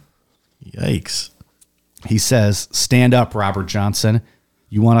 man. Yikes. He says, "Stand up, Robert Johnson.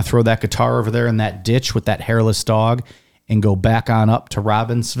 You want to throw that guitar over there in that ditch with that hairless dog and go back on up to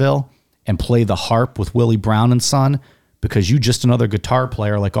Robbinsville and play the harp with Willie Brown and Son because you just another guitar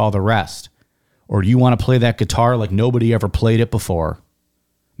player like all the rest? Or do you want to play that guitar like nobody ever played it before?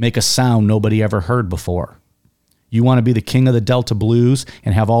 Make a sound nobody ever heard before? You want to be the king of the Delta blues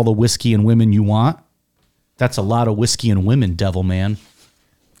and have all the whiskey and women you want? That's a lot of whiskey and women, devil man.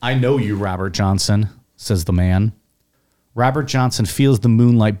 I know you, Robert Johnson, says the man. Robert Johnson feels the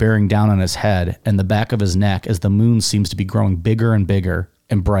moonlight bearing down on his head and the back of his neck as the moon seems to be growing bigger and bigger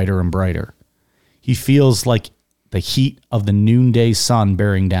and brighter. He feels like the heat of the noonday sun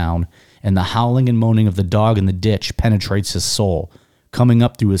bearing down, and the howling and moaning of the dog in the ditch penetrates his soul, coming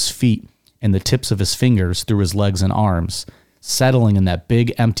up through his feet and the tips of his fingers through his legs and arms, settling in that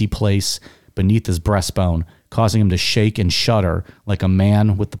big empty place beneath his breastbone, causing him to shake and shudder like a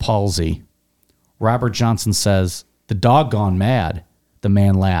man with the palsy. Robert Johnson says, "The dog gone mad." The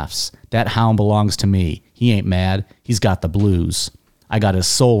man laughs. "That hound belongs to me. He ain't mad. He's got the blues. I got his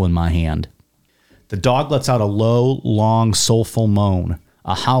soul in my hand." The dog lets out a low, long, soulful moan,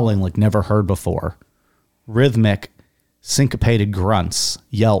 a howling like never heard before. Rhythmic, syncopated grunts,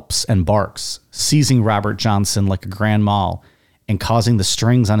 yelps, and barks, seizing Robert Johnson like a grand mal and causing the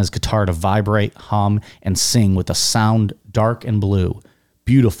strings on his guitar to vibrate, hum, and sing with a sound dark and blue,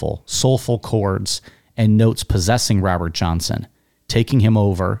 beautiful, soulful chords and notes possessing Robert Johnson, taking him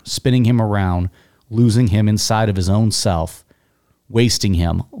over, spinning him around, losing him inside of his own self, wasting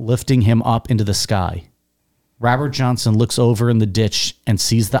him, lifting him up into the sky. Robert Johnson looks over in the ditch and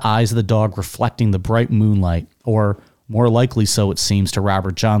sees the eyes of the dog reflecting the bright moonlight, or more likely so it seems to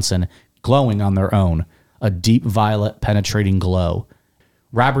Robert Johnson, glowing on their own, a deep violet penetrating glow.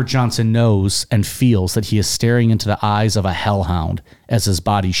 Robert Johnson knows and feels that he is staring into the eyes of a hellhound as his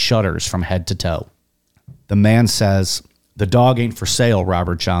body shudders from head to toe. The man says, "The dog ain't for sale,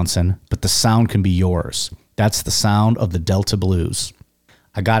 Robert Johnson, but the sound can be yours. That's the sound of the Delta Blues."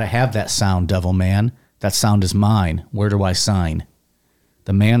 "I gotta have that sound, devil man. That sound is mine. Where do I sign?"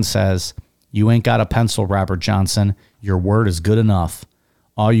 The man says, "You ain't got a pencil, Robert Johnson. Your word is good enough.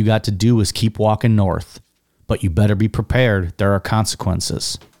 All you got to do is keep walking north. But you better be prepared. There are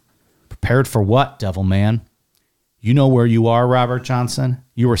consequences." "Prepared for what, devil man?" "You know where you are, Robert Johnson.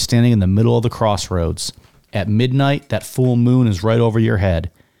 You are standing in the middle of the crossroads. At midnight, that full moon is right over your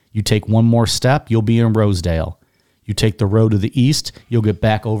head. You take one more step, you'll be in Rosedale. You take the road to the east, you'll get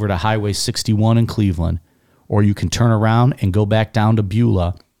back over to Highway 61 in Cleveland. Or you can turn around and go back down to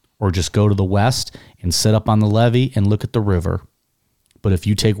Beulah, or just go to the west and sit up on the levee and look at the river. But if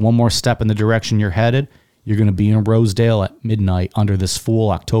you take one more step in the direction you're headed, you're going to be in Rosedale at midnight under this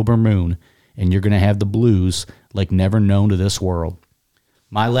full October moon, and you're going to have the blues like never known to this world.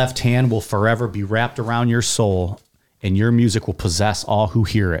 My left hand will forever be wrapped around your soul, and your music will possess all who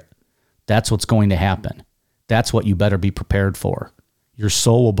hear it. That's what's going to happen. That's what you better be prepared for. Your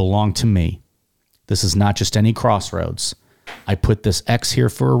soul will belong to me. This is not just any crossroads. I put this X here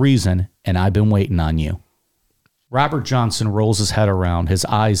for a reason, and I've been waiting on you." Robert Johnson rolls his head around, his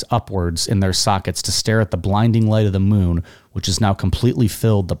eyes upwards in their sockets to stare at the blinding light of the moon, which has now completely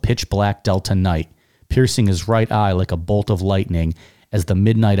filled the pitch-black Delta night, piercing his right eye like a bolt of lightning as the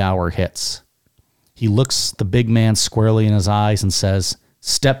midnight hour hits. He looks the big man squarely in his eyes and says,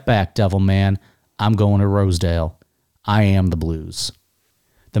 "Step back, devil man. I'm going to Rosedale. I am the blues."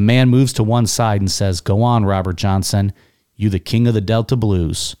 The man moves to one side and says, "Go on, Robert Johnson. You the king of the Delta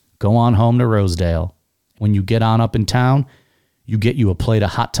blues. Go on home to Rosedale. When you get on up in town, you get you a plate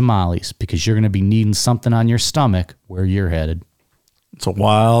of hot tamales because you're going to be needing something on your stomach where you're headed." It's a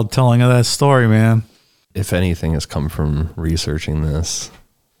wild telling of that story, man. If anything has come from researching this,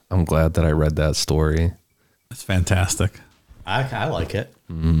 I'm glad that I read that story. It's fantastic. I like it.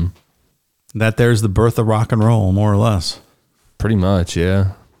 Mm-hmm. That there's the birth of rock and roll, more or less. Pretty much,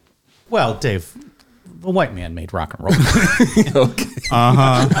 yeah. Well, Dave, the white man made rock and roll. Okay.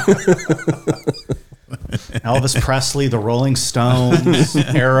 Elvis Presley, the Rolling Stones,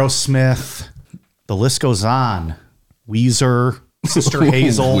 Aerosmith. The list goes on. Weezer, Sister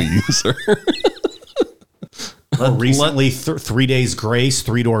Hazel. Weezer. Recently, 3 Days Grace,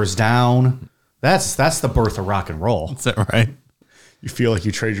 Three Doors Down. That's the birth of rock and roll. Is that right? You feel like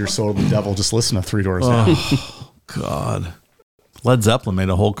you trade your soul to the devil. Just listen to Three Doors Down. Oh, God. Led Zeppelin made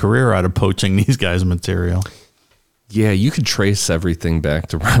a whole career out of poaching these guys' material. Yeah, you could trace everything back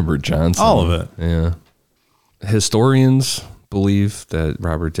to Robert Johnson. All of it. Yeah. Historians believe that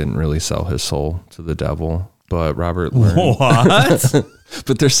Robert didn't really sell his soul to the devil. but Robert learned. What?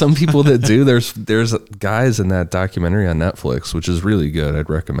 But there's some people that do. There's guys in that documentary on Netflix, which is really good. I'd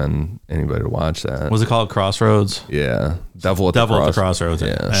recommend anybody to watch that. Was it called Crossroads? Yeah, Devil at the Crossroads.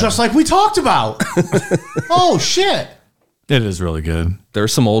 Yeah. Just like we talked about. Oh, shit. It is really good.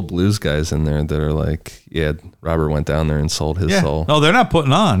 There's some old blues guys in there that are like, yeah, Robert went down there and sold his soul. Oh, they're not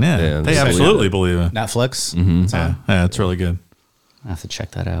putting on. Yeah, Yeah, they they absolutely believe it. Netflix. Yeah, it's really good. I have to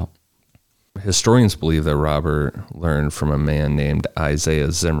check that out. Historians believe that Robert learned from a man named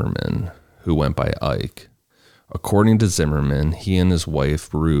Isaiah Zimmerman, who went by Ike. According to Zimmerman, he and his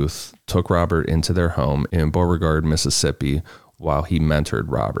wife, Ruth, took Robert into their home in Beauregard, Mississippi, while he mentored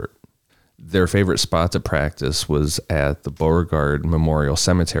Robert. Their favorite spot to practice was at the Beauregard Memorial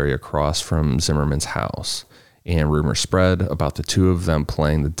Cemetery across from Zimmerman's house, and rumors spread about the two of them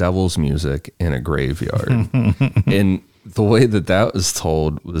playing the devil's music in a graveyard. And the way that was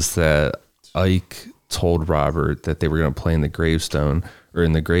told was that Ike told Robert that they were going to play in the gravestone or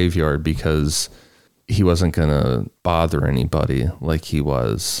in the graveyard because he wasn't going to bother anybody like he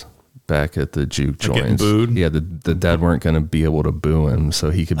was back at the juke joints. Booed? Yeah, the dead weren't going to be able to boo him, so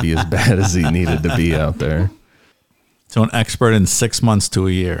he could be as bad as he needed to be out there. So an expert in 6 months to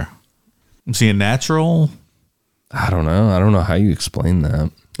a year. Is he a natural? I don't know. I don't know how you explain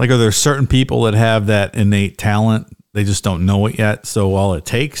that. Like, are there certain people that have that innate talent? They just don't know it yet. So all it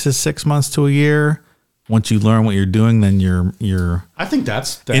takes is 6 months to a year. Once you learn what you're doing, then your I think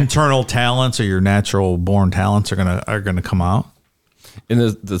that's internal talents or your natural born talents are gonna come out. And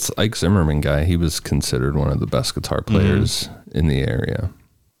this Ike Zimmerman guy, he was considered one of the best guitar players in the area.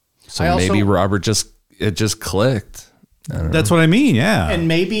 So maybe Robert it just clicked. That's what I mean. Yeah. And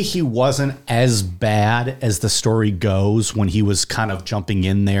maybe he wasn't as bad as the story goes when he was kind of jumping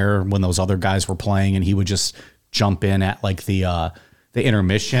in there when those other guys were playing, and he would just jump in at like the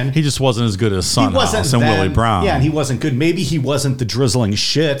intermission. He just wasn't as good as Sunhouse and Willie Brown. Yeah, and he wasn't good. Maybe he wasn't the drizzling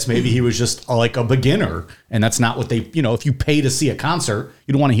shits. Maybe he was just like a beginner, and that's not what they. If you pay to see a concert,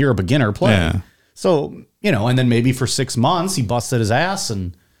 you don't want to hear a beginner play. Yeah. So and then maybe for 6 months he busted his ass,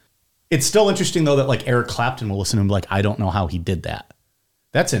 and it's still interesting though that like Eric Clapton will listen to him like, I don't know how he did that.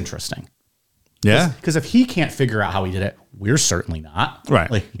 That's interesting. Yeah, because if he can't figure out how he did it, we're certainly not.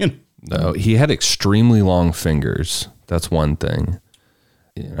 Right. Like, No, he had extremely long fingers. That's one thing.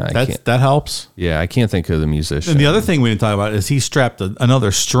 That helps. Yeah, I can't think of the musician. And the other thing we didn't talk about is he strapped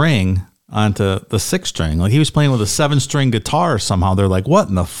another string onto the 6-string. Like he was playing with a 7-string guitar somehow. They're like, what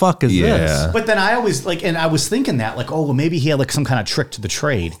in the fuck is this? But then I always and I was thinking that like, oh, well, maybe he had like some kind of trick to the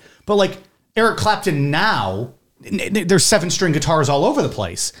trade. But like Eric Clapton now, there's 7-string guitars all over the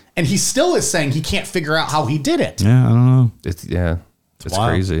place. And he still is saying he can't figure out how he did it. Yeah, I don't know. It's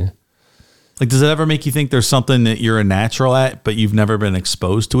crazy. Like, does it ever make you think there's something that you're a natural at, but you've never been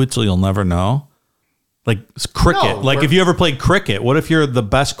exposed to it, so you'll never know? Like cricket. No, like if you ever played cricket, what if you're the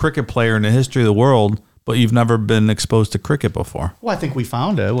best cricket player in the history of the world, but you've never been exposed to cricket before? Well, I think we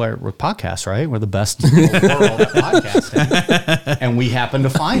found it. We're podcasts, right? We're the best in the world at podcasting. And we happen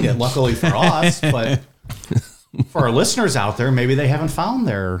to find it, luckily for us. But for our listeners out there, maybe they haven't found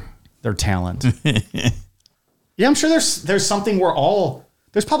their talent. Yeah, I'm sure there's something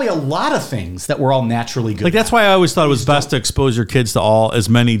there's probably a lot of things that we're all naturally good at. Like, that's why I always thought it was best to expose your kids to as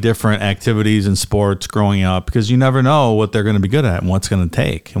many different activities and sports growing up, because you never know what they're going to be good at and what's going to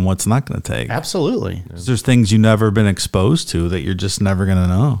take and what's not going to take. Absolutely. There's things you've never been exposed to that you're just never going to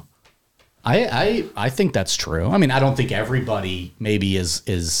know. I think that's true. I mean, I don't think everybody maybe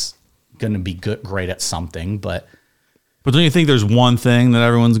is going to be great at something, but don't you think there's one thing that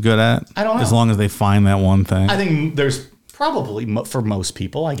everyone's good at? I don't know. As long as they find that one thing. I think there's probably for most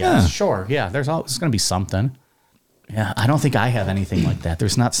people, I guess. Yeah. Sure. Yeah. There's going to be something. Yeah. I don't think I have anything like that.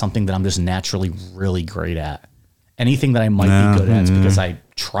 There's not something that I'm just naturally really great at. Anything that I might be good at is because I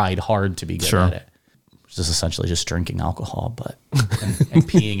tried hard to be good at it. Which is essentially just drinking alcohol, and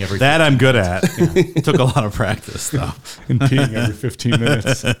peeing every. That I'm good at. It took a lot of practice though. And peeing every 15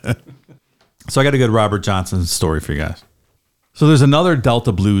 minutes. So I got a good Robert Johnson story for you guys. So there's another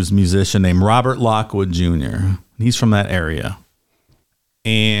Delta blues musician named Robert Lockwood Jr. He's from that area.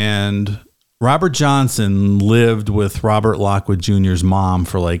 And Robert Johnson lived with Robert Lockwood Jr.'s mom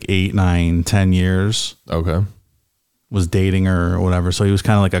for like 8, 9, 10 years. Okay. Was dating her or whatever. So he was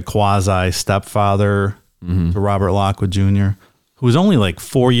kind of like a quasi stepfather to Robert Lockwood Jr., who was only like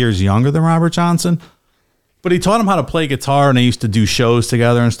 4 years younger than Robert Johnson. But he taught him how to play guitar, and they used to do shows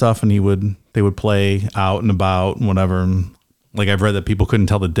together and stuff. And they would play out and about and whatever. And like I've read that people couldn't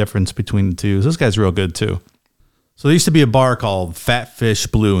tell the difference between the two. So this guy's real good too. So there used to be a bar called Fat Fish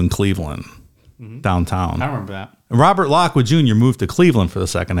Blue in Cleveland, downtown. I remember that. And Robert Lockwood Jr. moved to Cleveland for the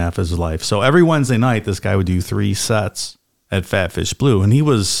second half of his life. So every Wednesday night, this guy would do 3 sets at Fat Fish Blue. And I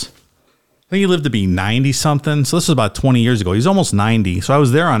think he lived to be 90 something. So this was about 20 years ago. He's almost 90. So I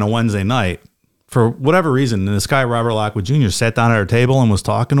was there on a Wednesday night for whatever reason. And this guy, Robert Lockwood Jr., sat down at our table and was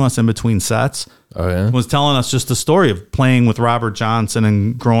talking to us in between sets. Oh, yeah? Was telling us just the story of playing with Robert Johnson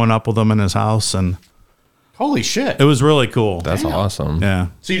and growing up with him in his house. And holy shit. it was really cool. That's awesome. Yeah.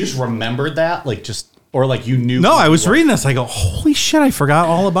 So you just remembered that? Or you knew? No, I was reading this. I go, holy shit, I forgot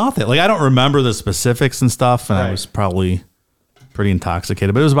all about that. Like, I don't remember the specifics and stuff. And I was probably pretty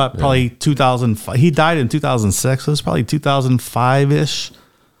intoxicated. But it was about probably 2005. He died in 2006. So it was probably 2005-ish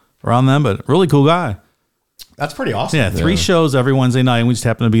around then. But really cool guy. That's pretty awesome. Yeah, 3 shows every Wednesday night. And we just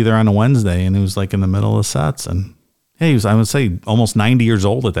happened to be there on a Wednesday. And he was like in the middle of sets. And yeah, he was, I would say, almost 90 years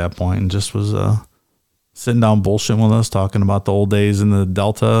old at that point. And just was sitting down bullshitting with us, talking about the old days in the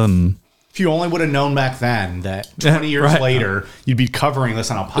Delta. And if you only would have known back then that 20 years later, you'd be covering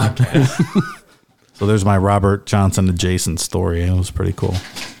this on a podcast. So there's my Robert Johnson adjacent story. It was pretty cool.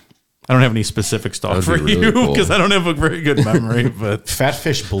 I don't have any specific stuff for really you cool. because I don't have a very good memory. But Fat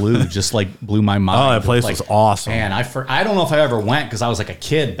Fish Blue just blew my mind. Oh, that place was awesome. Man, I don't know if I ever went because I was like a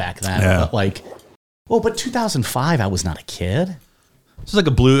kid back then. Yeah. But but 2005, I was not a kid. it was like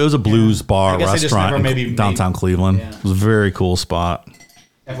it was a blues bar I guess I just restaurant never in downtown Cleveland. Yeah. It was a very cool spot.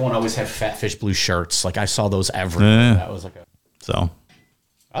 Everyone always had Fat Fish Blue shirts. I saw those everywhere. Yeah. That was So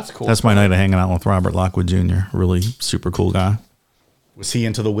that's cool. that's my night of hanging out with Robert Lockwood Jr. Really super cool guy. Was he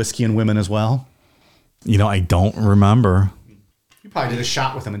into the whiskey and women as well? I don't remember. You probably did a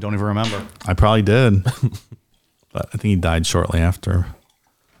shot with him and don't even remember. I probably did. But I think he died shortly after.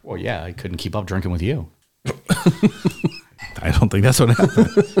 Well, yeah, I couldn't keep up drinking with you. I don't think that's what happened.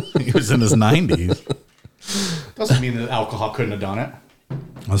 He was in his 90s. Doesn't mean that alcohol couldn't have done it.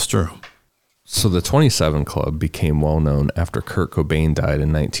 That's true. So the 27 Club became well known after Kurt Cobain died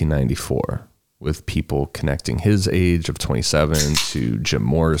in 1994, with people connecting his age of 27 to Jim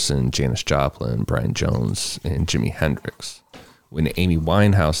Morrison, Janis Joplin, Brian Jones, and Jimi Hendrix. When Amy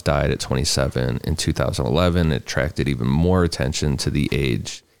Winehouse died at 27 in 2011, it attracted even more attention to the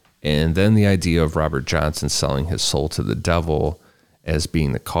age. And then the idea of Robert Johnson selling his soul to the devil as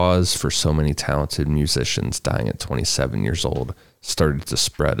being the cause for so many talented musicians dying at 27 years old started to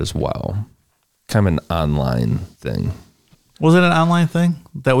spread as well. Kind of an online thing. Was it an online thing?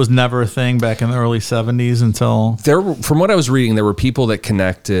 That was never a thing back in the early 70s until... From what I was reading, there were people that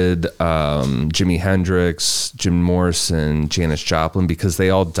connected Jimi Hendrix, Jim Morrison, Janis Joplin, because they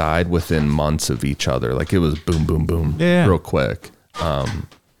all died within months of each other. Like, it was boom, boom, boom, real quick.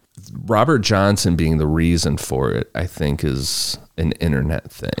 Robert Johnson being the reason for it, I think, is an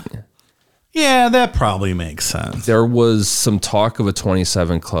internet thing. Yeah, that probably makes sense. There was some talk of a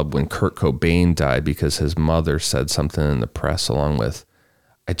 27 Club when Kurt Cobain died because his mother said something in the press along with,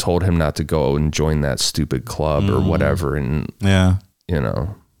 I told him not to go and join that stupid club or whatever. And,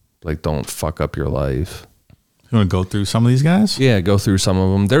 don't fuck up your life. You want to go through some of these guys? Yeah, go through some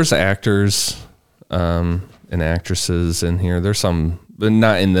of them. There's actors and actresses in here. There's some, but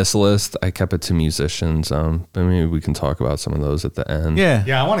not in this list. I kept it to musicians. But maybe we can talk about some of those at the end. Yeah.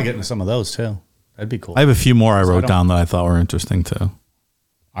 Yeah, I want to get into some of those too. That'd be cool. I have a few more I wrote down that I thought were interesting too.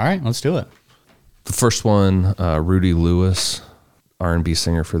 All right, let's do it. The first one, Rudy Lewis, R&B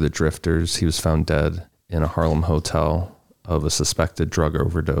singer for the Drifters. He was found dead in a Harlem hotel of a suspected drug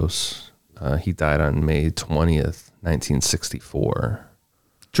overdose. He died on May 20th, 1964.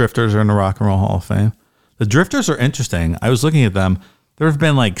 Drifters are in the Rock and Roll Hall of Fame. The Drifters are interesting. I was looking at them. There have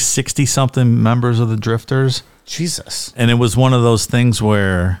been 60-something members of the Drifters. Jesus. And it was one of those things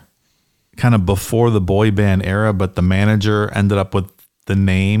where kind of before the boy band era, but the manager ended up with the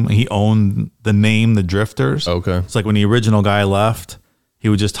name. He owned the name The Drifters. Okay. It's like when the original guy left, he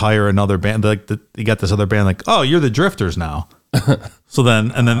would just hire another band. He got this other band oh, you're the Drifters now. So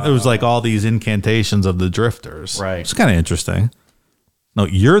then it was all these incantations of the Drifters. Right. It's kind of interesting. No,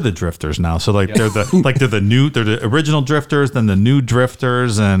 you're the Drifters now. So they're the original Drifters, then the new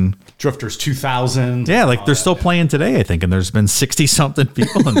Drifters, and Drifters 2000. Yeah, they're still playing today, I think, and there's been 60-something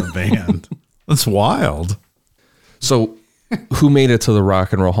people in the band. That's wild. So who made it to the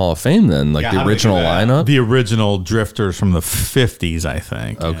Rock and Roll Hall of Fame then? The original lineup? The original Drifters from the 50s, I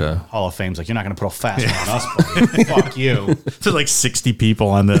think. Okay. Hall of Fame's you're not going to put a fast one on us, buddy. Fuck you. There's 60 people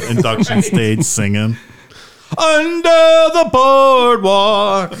on the induction stage singing. Under the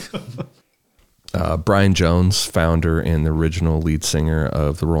boardwalk. Brian Jones, founder and the original lead singer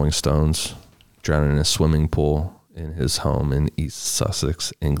of the Rolling Stones, drowned in a swimming pool in his home in East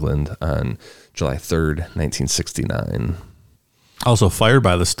Sussex, England on July 3rd, 1969. Also fired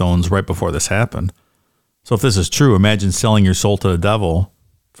by the Stones right before this happened. So if this is true, imagine selling your soul to the devil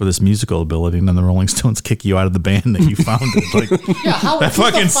for this musical ability, and then the Rolling Stones kick you out of the band that you founded. Like, that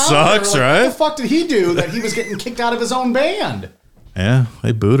fucking sucks, right? What the fuck did he do that he was getting kicked out of his own band? Yeah,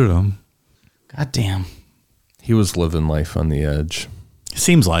 they booted him. God damn. He was living life on the edge.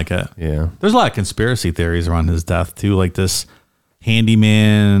 Seems like it. Yeah. There's a lot of conspiracy theories around his death, too. Like this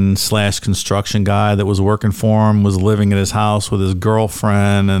handyman / construction guy that was working for him was living at his house with his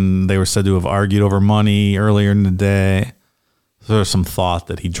girlfriend, and they were said to have argued over money earlier in the day. So there's some thought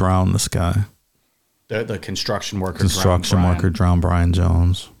that he drowned this guy. The construction worker drowned Brian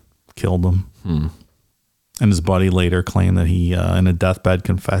Jones. Killed him. And his buddy later claimed that he, in a deathbed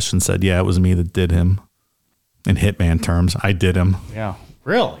confession, said, yeah, it was me that did him. In hitman terms, I did him. Yeah.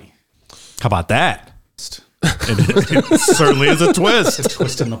 Really? How about that? It certainly is a twist. It's a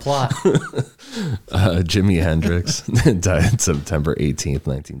twist in the plot. Jimi Hendrix died September 18th,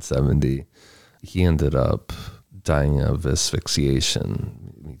 1970. He ended up dying of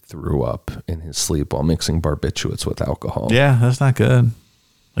asphyxiation. He threw up in his sleep while mixing barbiturates with alcohol. Yeah, that's not good.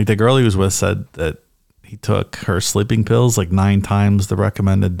 Like the girl he was with said that he took her sleeping pills like 9 times the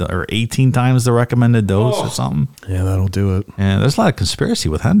recommended, or 18 times the recommended dose or something. Yeah, that'll do it. And there's a lot of conspiracy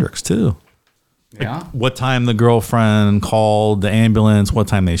with Hendrix too. Yeah. Like what time the girlfriend called the ambulance, what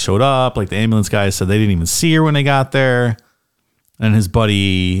time they showed up. Like the ambulance guys said they didn't even see her when they got there. And his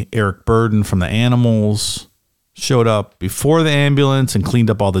buddy Eric Burden from the Animals showed up before the ambulance and cleaned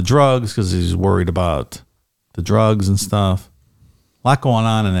up all the drugs because he's worried about the drugs and stuff. A lot going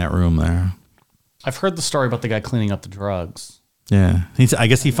on in that room there. I've heard the story about the guy cleaning up the drugs. Yeah. I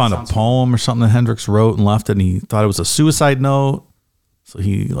guess he found a poem or something that Hendrix wrote and left it, and he thought it was a suicide note. So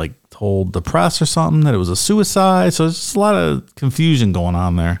he like told the press or something that it was a suicide. So there's just a lot of confusion going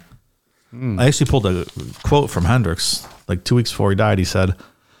on there. I actually pulled a quote from Hendrix like 2 weeks before he died. He said,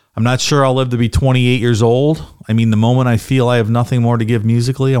 "I'm not sure I'll live to be 28 years old. I mean, the moment I feel I have nothing more to give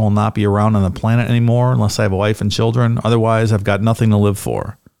musically, I will not be around on the planet anymore unless I have a wife and children. Otherwise, I've got nothing to live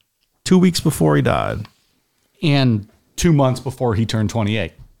for." 2 weeks before he died. And 2 months before he turned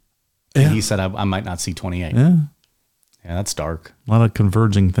 28. Yeah. And he said, I might not see 28. Yeah. Yeah, that's dark. A lot of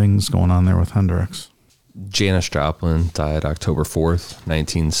converging things going on there with Hendrix. Janis Joplin died October 4th,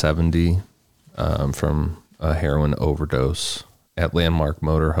 1970, from a heroin overdose at Landmark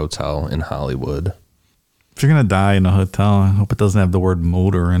Motor Hotel in Hollywood. If you're going to die in a hotel, I hope it doesn't have the word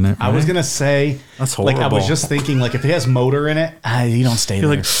motor in it. Right? I was going to say, that's horrible. Like, I was just thinking, like, if it has motor in it, you don't stay there.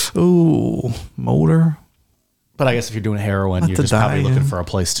 You're like, ooh, motor. But I guess if you're doing heroin, you're just probably looking for a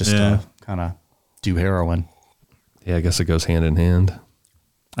place just to kind of do heroin. Yeah, I guess it goes hand in hand.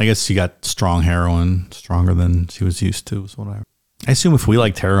 I guess she got strong heroin, stronger than she was used to. So whatever. I assume if we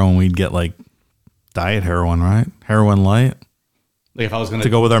liked heroin, we'd get like diet heroin, right? Heroin light. Like if I was going to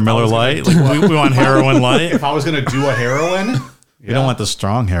go with our Miller Lite, like we want heroin light. If I was going to do a heroin, you don't want the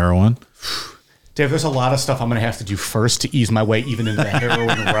strong heroin. Dave, there's a lot of stuff I'm going to have to do first to ease my way even into the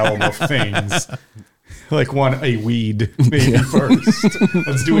heroin realm of things. Like a weed maybe first.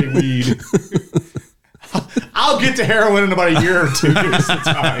 Let's do a weed. I'll get to heroin in about a year or 2 years of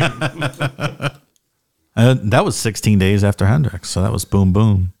time. That was 16 days after Hendrix, so that was boom,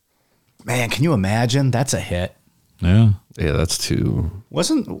 boom. Man, can you imagine? That's a hit. Yeah. Yeah, that's two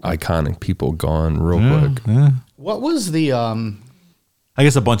wasn't iconic people gone real quick. Yeah. What was the I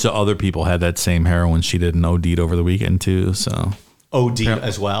guess a bunch of other people had that same heroin she did and OD'd over the weekend too, so OD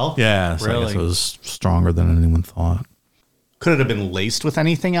as well? Yeah, so I guess it was stronger than anyone thought. Could it have been laced with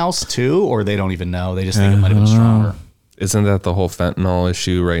anything else too, or they don't even know? They just think it might have been stronger. Isn't that the whole fentanyl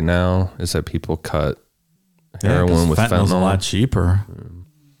issue right now? Is that people cut heroin with fentanyl? Fentanyl's a lot cheaper.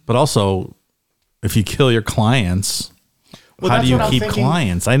 But also, if you kill your clients, how do you keep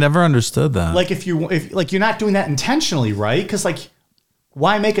clients? I never understood that. Like if you're not doing that intentionally, right? Because like,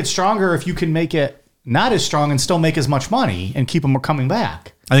 why make it stronger if you can make it not as strong and still make as much money and keep them coming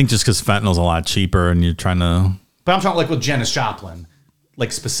back? I think just because fentanyl's a lot cheaper and you're trying to. But I'm talking like with Janis Joplin,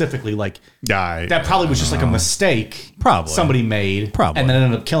 like specifically, like that probably was just like a mistake, probably somebody made, and then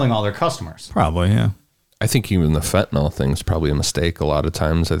ended up killing all their customers. Probably, yeah. I think even the fentanyl thing's probably a mistake. A lot of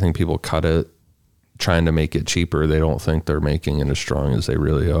times, I think people cut it trying to make it cheaper. They don't think they're making it as strong as they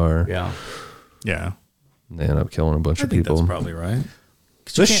really are. Yeah, yeah. And they end up killing a bunch of people. That's probably right.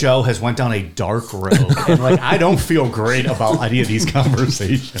 This show has went down a dark road, and like I don't feel great about any of these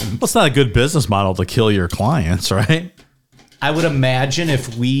conversations. Well, it's not a good business model to kill your clients, right? I would imagine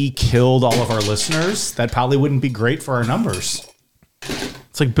if we killed all of our listeners, that probably wouldn't be great for our numbers.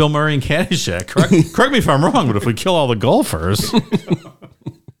 It's like Bill Murray and Caddyshack. Correct me if I'm wrong, but if we kill all the golfers.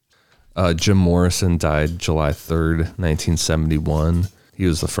 Jim Morrison died July 3rd, 1971. He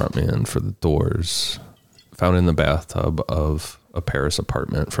was the frontman for The Doors. found in the bathtub of a Paris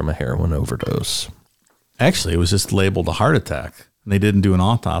apartment from a heroin overdose. Actually, it was just labeled a heart attack. They didn't do an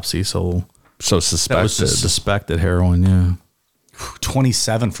autopsy, so suspected. That was just suspected heroin, yeah.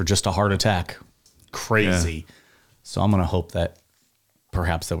 27 for just a heart attack. Crazy. Yeah. So I'm going to hope that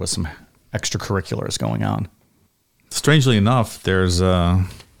perhaps there was some extracurriculars going on. Strangely enough, there's I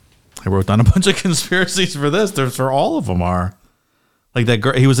wrote down a bunch of conspiracies for this. There's for all of them are. Like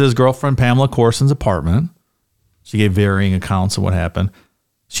that he was at his girlfriend Pamela Corson's apartment. She gave varying accounts of what happened.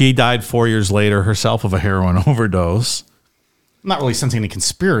 She died 4 years later herself of a heroin overdose. I'm not really sensing any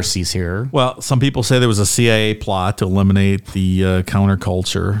conspiracies here. Well, some people say there was a CIA plot to eliminate the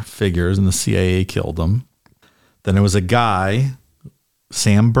counterculture figures, and the CIA killed them. Then there was a guy,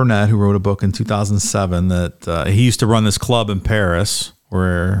 Sam Burnett, who wrote a book in 2007 that he used to run this club in Paris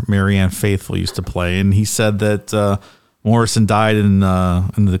where Marianne Faithfull used to play, and he said that Morrison died in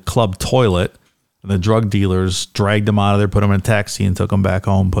the club toilet, and the drug dealers dragged him out of there, put him in a taxi, and took him back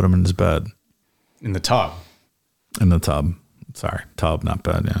home, put him in his bed. In the tub. In the tub. Sorry, tub, not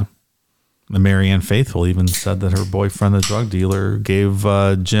bed, yeah. The Marianne Faithfull even said that her boyfriend, the drug dealer, gave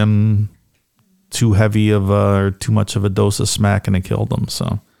Jim too much of a dose of smack, and it killed him.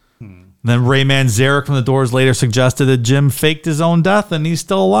 So then Ray Manzarek from the Doors later suggested that Jim faked his own death and he's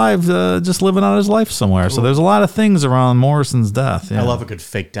still alive, just living out his life somewhere. So there's a lot of things around Morrison's death. Yeah. I love a good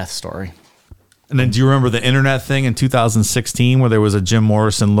fake death story. And then do you remember the internet thing in 2016 where there was a Jim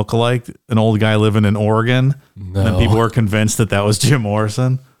Morrison lookalike, an old guy living in Oregon? No. And people were convinced that was Jim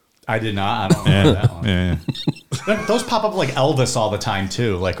Morrison? I did not. I don't remember that one. Yeah. Those pop up like Elvis all the time,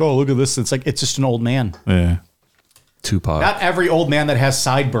 too. Like, oh, look at this. It's like, it's just an old man. Yeah. Tupac. Not every old man that has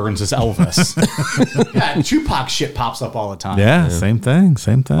sideburns is Elvis. Yeah, Tupac shit pops up all the time. Yeah, same thing.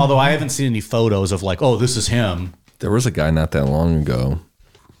 Although I haven't seen any photos of like, oh, this is him. There was a guy not that long ago,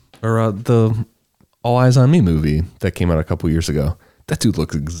 or the All Eyes on Me movie that came out a couple years ago. That dude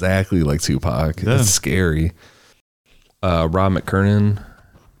looks exactly like Tupac. Yeah. It's scary. Rob McKernan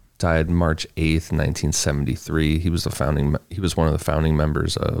died March 8th, 1973. He was one of the founding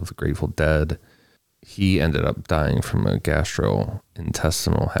members of the Grateful Dead. He ended up dying from a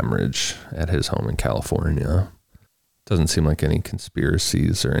gastrointestinal hemorrhage at his home in California. Doesn't seem like any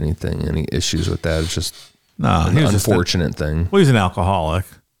conspiracies or anything, any issues with that. It's just an unfortunate thing. Well, he's an alcoholic,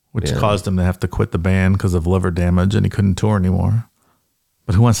 which caused him to have to quit the band because of liver damage, and he couldn't tour anymore.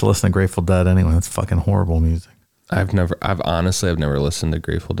 But who wants to listen to Grateful Dead anyway? That's fucking horrible music. I've never listened to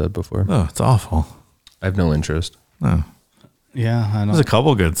Grateful Dead before. Oh, it's awful. I have no interest. Oh. Yeah, I know. There's a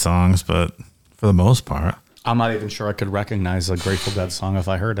couple good songs, but for the most part, I'm not even sure I could recognize a Grateful Dead song if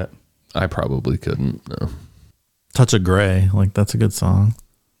I heard it. I probably couldn't. No. Touch of Grey, like that's a good song.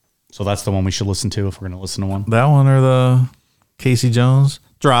 So that's the one we should listen to if we're going to listen to one. That one or the Casey Jones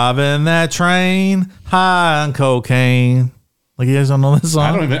driving that train high on cocaine. Like you guys don't know this song?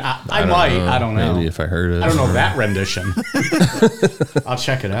 I don't even. I might. I don't know. Maybe if I heard it. I don't know that rendition. I'll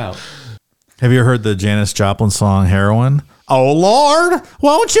check it out. Have you ever heard the Janis Joplin song Heroin? Oh Lord,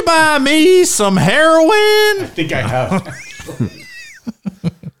 won't you buy me some heroin? I think I have.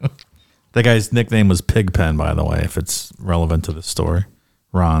 That guy's nickname was Pigpen, by the way, if it's relevant to the story.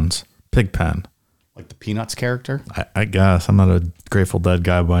 Ron's Pigpen. Like the Peanuts character? I guess. I'm not a Grateful Dead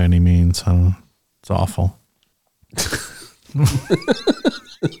guy by any means. So it's awful.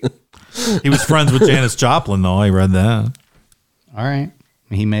 He was friends with Janis Joplin, though. I read that. All right.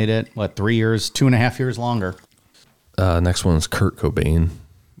 He made it, 3 years, 2.5 years longer. Next one is Kurt Cobain.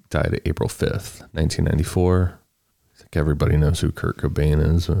 Died April 5th, 1994. I think everybody knows who Kurt Cobain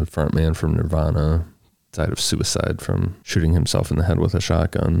is. A frontman from Nirvana. Died of suicide from shooting himself in the head with a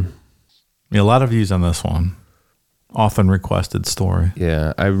shotgun. Yeah, a lot of views on this one. Often requested story.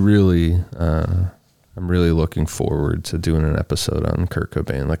 Yeah, I'm really looking forward to doing an episode on Kurt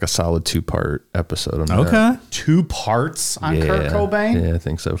Cobain, like a solid 2-part episode on that. Okay. 2 parts on Kurt Cobain? Yeah, I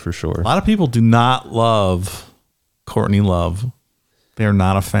think so for sure. A lot of people do not love Courtney Love. They're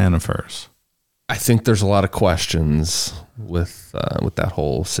not a fan of hers. I think there's a lot of questions with that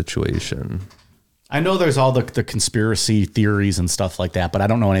whole situation. I know there's all the conspiracy theories and stuff like that, but I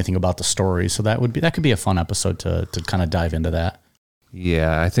don't know anything about the story. So that could be a fun episode to kind of dive into that.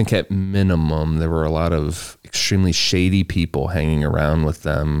 Yeah, I think at minimum there were a lot of extremely shady people hanging around with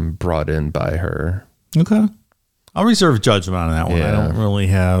them, brought in by her. Okay. I'll reserve judgment on that one. Yeah. I don't really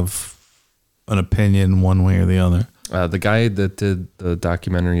have an opinion one way or the other. The guy that did the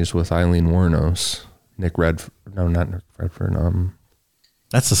documentaries with Eileen Wuornos, Nick Redford. No, not Nick Redford.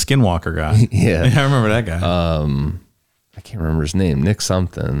 That's the Skinwalker guy. Yeah. I remember that guy. I can't remember his name, Nick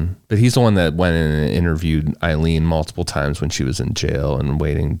something, but he's the one that went in and interviewed Eileen multiple times when she was in jail and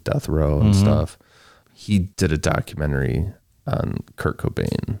waiting death row and stuff. He did a documentary on Kurt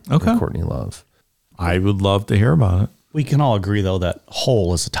Cobain Okay. and Courtney Love. I would love to hear about it. We can all agree, though, that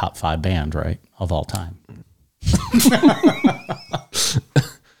Hole is a top 5 band, right? Of all time.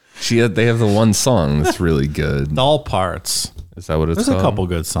 They have the one song that's really good. All parts. Is that what it's There's called? a couple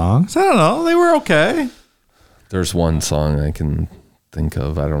good songs. I don't know. They were okay. There's one song I can think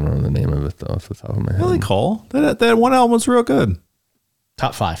of. I don't know the name of it though off the top of my head. Really cool. That one album was real good.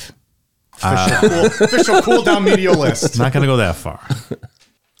 Top 5. Official cool down media list. Not going to go that far.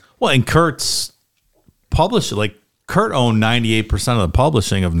 Well, and Kurt's published, like, Kurt owned 98% of the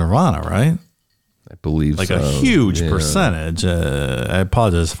publishing of Nirvana, right? I believe Like so. a huge Yeah. percentage. I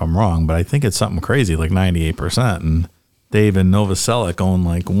apologize if I'm wrong, but I think it's something crazy, like 98%. And Dave and Novoselic own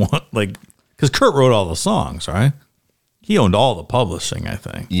like one, like, because Kurt wrote all the songs, right? He owned all the publishing, I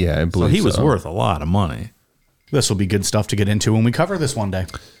think. Yeah, I So believe he was so. worth a lot of money. This will be good stuff to get into when we cover this one day.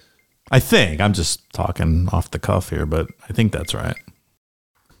 I think. I'm just talking off the cuff here, but I think that's right.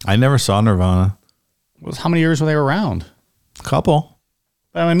 I never saw Nirvana. How many years were they around? Couple.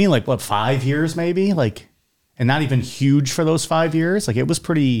 I mean, like, what, 5 years maybe? Like, and not even huge for those 5 years? Like, it was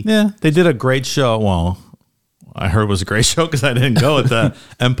pretty... Yeah, they did a great show. Well, I heard it was a great show because I didn't go at the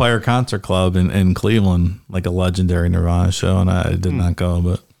Empire Concert Club in Cleveland, like a legendary Nirvana show, and I did not go,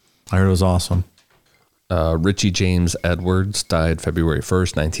 but I heard it was awesome. Richie James Edwards died February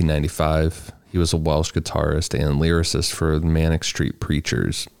 1st, 1995. He was a Welsh guitarist and lyricist for the Manic Street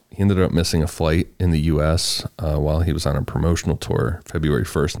Preachers. He ended up missing a flight in the U.S. While he was on a promotional tour, February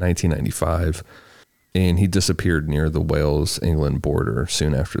 1st, 1995. And he disappeared near the Wales-England border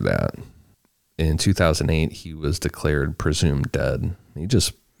soon after that. In 2008, he was declared presumed dead. He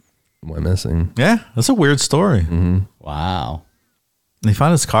just went missing. Yeah, that's a weird story. Wow. They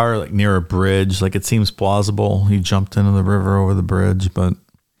found his car like near a bridge. Like it seems plausible. He jumped into the river over the bridge. But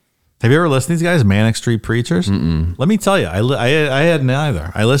have you ever listened to these guys, Manic Street Preachers? Let me tell you, I had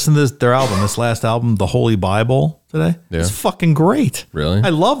neither. I listened to their album, this last album, The Holy Bible, today. Yeah. It's fucking great. Really? I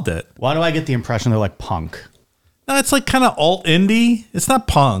loved it. Why do I get the impression they're like punk? No, it's like kind of alt indie. It's not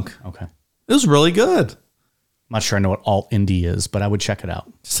punk. Okay. It was really good. I'm not sure I know what alt indie is, but I would check it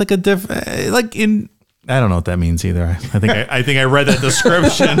out. It's like a different, like in. I don't know what that means either. I think I read that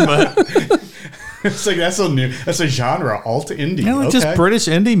description, but It's like that's a genre, alt indie. yeah, like just British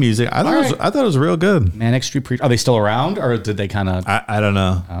indie music. I thought it was real good. Manic Street Preachers. Are they still around, or did they kind of? I don't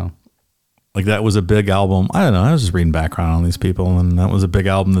know. Oh. Like that was a big album. I don't know. I was just reading background on these people, and that was a big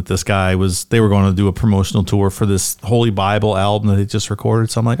album that this guy was. They were going to do a promotional tour for this Holy Bible album that they just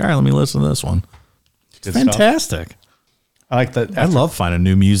recorded. So I'm like, all right, let me listen to this one. Good Fantastic. Stuff. I like that. I love finding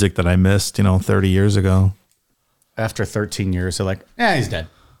new music that I missed, 30 years ago. After 13 years, they're like, he's dead.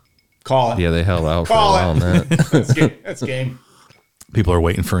 Call it. Yeah, they held out for a Call while on that. That's game. That's game. People are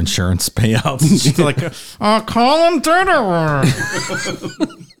waiting for insurance payouts. They're like, call him dead.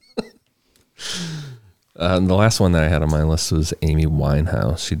 The last one that I had on my list was Amy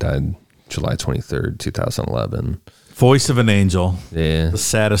Winehouse. She died July 23rd, 2011. Voice of an Angel. Yeah. The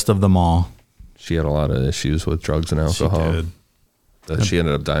saddest of them all. She had a lot of issues with drugs and alcohol. She did. She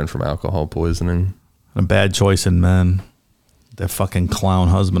ended up dying from alcohol poisoning. A bad choice in men. That fucking clown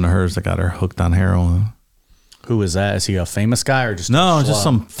husband of hers that got her hooked on heroin. Who is that? Is he a famous guy or just No, just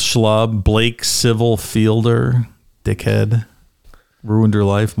some schlub. Blake Civil Fielder, dickhead. Ruined her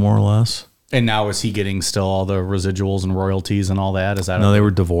life, more or less. And now is he getting still all the residuals and royalties and all that? Is that No, they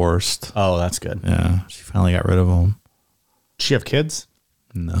were divorced. Oh, that's good. Yeah, she finally got rid of him. Does she have kids?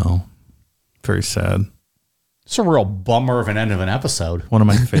 No. Very sad. It's a real bummer of an end of an episode. One of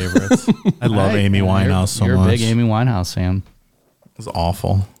my favorites. I love Hey, Amy man, Winehouse so you're much. a big Amy Winehouse fan. It was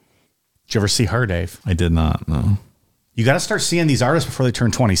awful. Did you ever see her, Dave? I did not, no. You got to start seeing these artists before they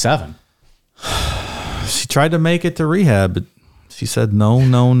turn 27. She tried to make it to rehab, but she said no.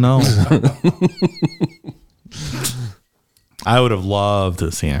 I would have loved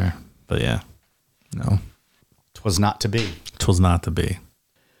to see her, but yeah, no. Twas not to be. Twas not to be.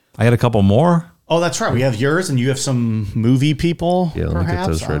 I had a couple more. Oh, that's right. We have yours, and you have some movie people. Yeah, let me get perhaps?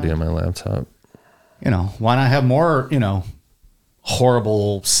 those ready on my laptop. Why not have more,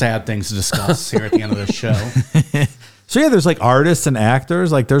 horrible, sad things to discuss here at the end of the show? So yeah, there's like artists and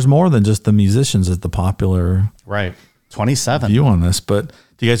actors. Like there's more than just the musicians as the popular Right. 27. view on this. But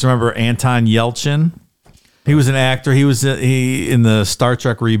do you guys remember Anton Yelchin? He was an actor. He was in the Star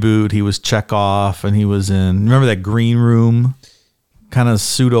Trek reboot. He was Chekhov, and he was in. Remember that Green Room, kind of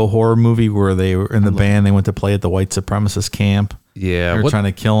pseudo horror movie where they were in the band. They went to play at the white supremacist camp. Yeah. They were trying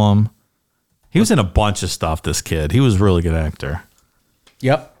to kill him. He was in a bunch of stuff. This kid. He was a really good actor.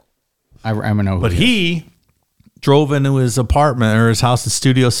 Yep. I know. But he drove into his apartment or his house in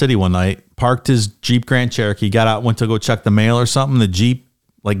Studio City one night, parked his Jeep Grand Cherokee, got out, went to go check the mail or something. The Jeep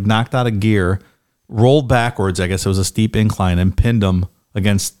like knocked out of gear, rolled backwards. I guess it was a steep incline, and pinned him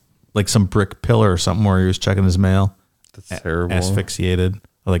against like some brick pillar or something where he was checking his mail. That's terrible. Asphyxiated,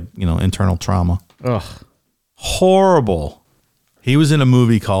 like, internal trauma. Ugh. Horrible. He was in a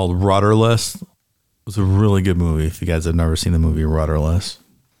movie called Rudderless. It was a really good movie. If you guys have never seen the movie Rudderless.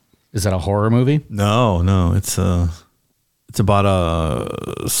 Is that a horror movie? No. It's about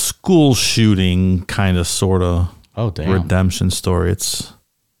a school shooting kind of sort of redemption story. It's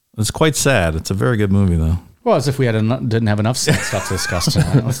quite sad. It's a very good movie though. Well, as if we didn't have enough sad stuff to discuss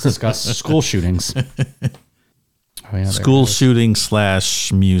tonight. Let's discuss school shootings. School shooting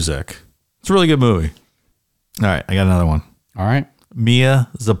 / music. It's a really good movie. All right, I got another one. All right. Mia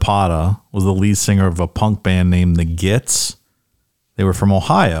Zapata was the lead singer of a punk band named The Gits. They were from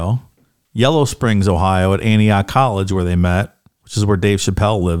Ohio, Yellow Springs, Ohio, at Antioch College, where they met, which is where Dave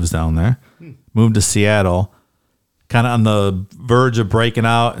Chappelle lives down there. Moved to Seattle, kind of on the verge of breaking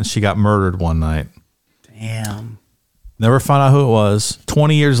out, and she got murdered one night. Damn. Never found out who it was.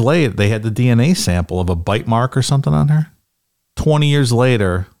 20 years later, they had the DNA sample of a bite mark or something on her. 20 years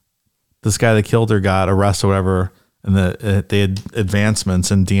later, this guy that killed her got arrested or whatever, and they had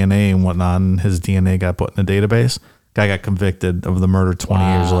advancements in DNA and whatnot, and his DNA got put in a database. Guy got convicted of the murder 20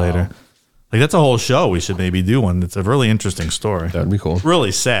 years later. Like, that's a whole show we should maybe do one. It's a really interesting story. That'd be cool.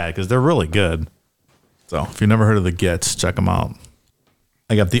 Really sad because they're really good. So if you've never heard of the Gits, check them out.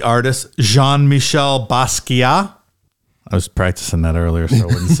 I got the artist Jean-Michel Basquiat. I was practicing that earlier, so I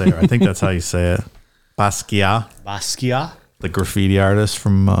wouldn't say it. I think that's how you say it. Basquiat. Basquiat? The graffiti artist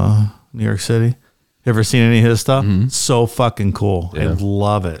from New York City. You ever seen any of his stuff? Mm-hmm. So fucking cool. Yeah. I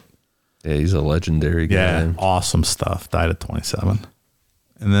love it. Yeah, he's a legendary guy. Yeah, awesome stuff. Died at 27.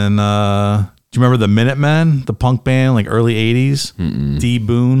 And then, do you remember the Minutemen, the punk band, like early 80s? Mm-mm. D.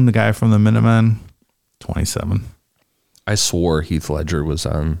 Boone, the guy from the Minutemen, 27. I swore Heath Ledger was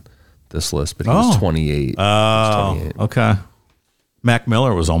on this list, but he was 28. Oh, 28. Okay. Mac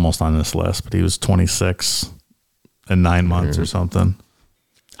Miller was almost on this list, but he was 26 in 9 months or something.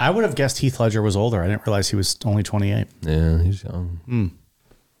 I would have guessed Heath Ledger was older. I didn't realize he was only 28. Yeah, he's young.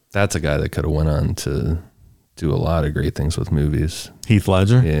 That's a guy that could have went on to do a lot of great things with movies. Heath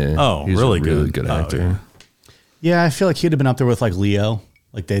Ledger? Yeah. Oh, he's really a really good actor. Yeah, I feel like he'd have been up there with like Leo.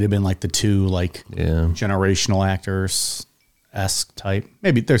 Like they'd have been like the two generational actors-esque type.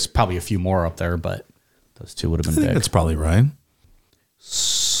 Maybe there's probably a few more up there, but those two would have been big. That's probably right.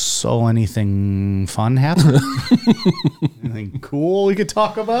 So anything fun happen? Anything cool we could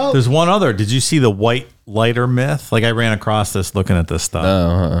talk about? There's one other. Did you see the white lighter myth? Like I ran across this looking at this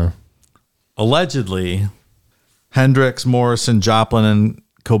stuff. Allegedly, Hendrix, Morrison, Joplin, and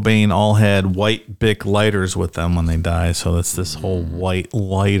Cobain all had white Bic lighters with them when they died. So that's this whole white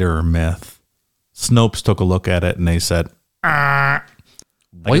lighter myth. Snopes took a look at it and they said,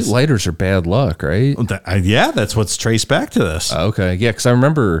 White lighters are bad luck, right? Yeah, that's what's traced back to this. Okay. Yeah, because I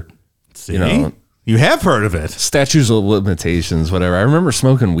remember, you have heard of it. Statutes of limitations, whatever. I remember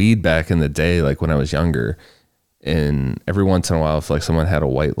smoking weed back in the day, like when I was younger. And every once in a while, if like someone had a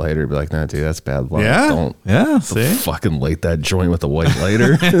white lighter, I'd be like, nah, dude, that's bad luck. Yeah. Don't fucking light that joint with a white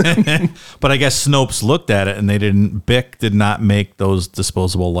lighter. But I guess Snopes looked at it and Bic did not make those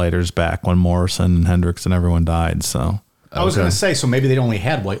disposable lighters back when Morrison and Hendrix and everyone died. So I was going to say, so maybe they only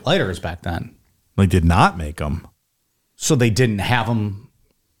had white lighters back then. They did not make them. So they didn't have them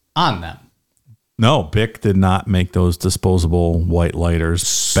on them. No, Bic did not make those disposable white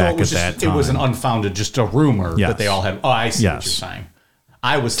lighters back at that time. It was an unfounded, just a rumor that they all had. Oh, I see what you're saying.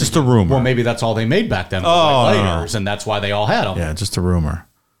 I was just a rumor. Well, maybe that's all they made back then, white lighters, and that's why they all had them. Yeah, just a rumor,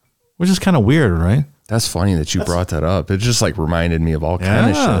 which is kind of weird, right? That's funny that you brought that up. It just like reminded me of all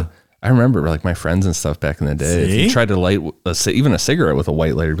kind of shit. I remember like my friends and stuff back in the day. If you tried to light even a cigarette with a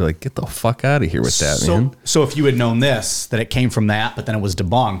white lighter, be like, get the fuck out of here with that, man. So if you had known this, that it came from that, but then it was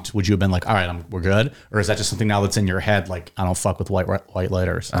debunked, would you have been like, all right, we're good? Or is that just something now that's in your head? Like, I don't fuck with white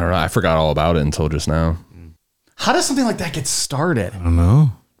lighters. I don't know. I forgot all about it until just now. How does something like that get started? I don't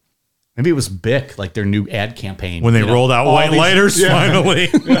know. Maybe it was Bic, like their new ad campaign. When they rolled out white lighters, finally.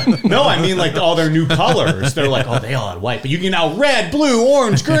 No, I mean like all their new colors. They're like, they all had white, but you can now red, blue,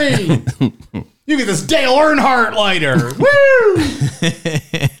 orange, green. You get this Dale Earnhardt lighter.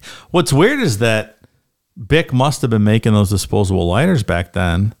 Woo! What's weird is that Bic must have been making those disposable lighters back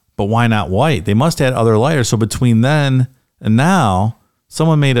then, but why not white? They must have had other lighters. So between then and now,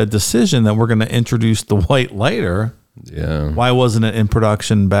 someone made a decision that we're going to introduce the white lighter. Yeah. Why wasn't it in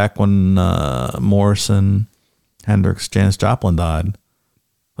production back when Morrison, Hendrix, Janis Joplin died?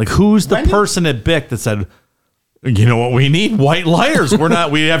 Like, who's the person at Bic that said, You know what we need? White lighters.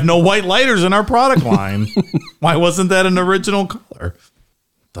 We have no white lighters in our product line. Why wasn't that an original color?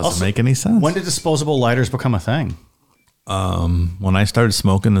 Doesn't make any sense. When did disposable lighters become a thing? When I started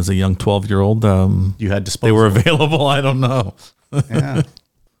smoking as a young 12-year-old, You had disposable. they were available. I don't know. Yeah.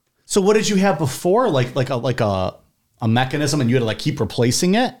 So what did you have before? Like a mechanism, and you had to like keep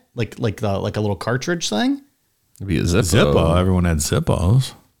replacing it, like a little cartridge thing. Maybe a Zippo. Zippo. Everyone had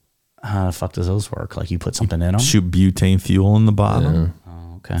Zippos. How the fuck does those work? Like you put something in them? Shoot butane fuel in the bottom. Yeah.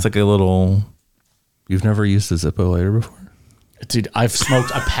 Oh, okay. It's like a little. You've never used a Zippo lighter before? Dude, I've smoked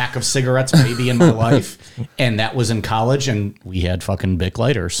a pack of cigarettes maybe in my life, and that was in college, and we had fucking Bic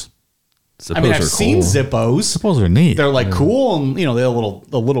lighters. Zippos I mean, I've are seen cool. Zippos. Zippos are neat. They're like cool, and you know they have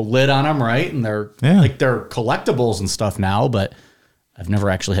a little lid on them, right? And they're like they're collectibles and stuff now, but I've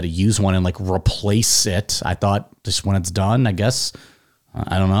never actually had to use one and like replace it. I thought just when it's done, I guess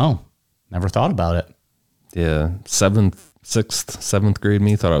I don't know. Never thought about it. Yeah, 7th grade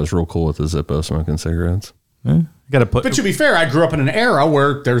me thought I was real cool with the Zippo smoking cigarettes. Yeah. You got to put. But to be fair, I grew up in an era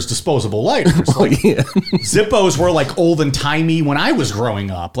where there's disposable lighters. Like, Zippos were like old and timey when I was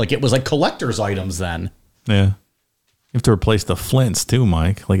growing up. Like it was like collector's items then. Yeah. You have to replace the flints too,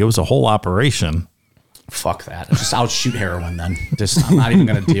 Mike. Like it was a whole operation. Fuck that. Just I'll shoot heroin then. Just I'm not even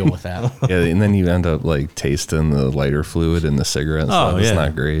going to deal with that. Yeah, and then you end up like tasting the lighter fluid in the cigarette. Oh, It's yeah.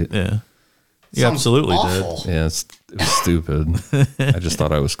 not great. Yeah. You Sounds absolutely awful. did. Yeah, it was stupid. I just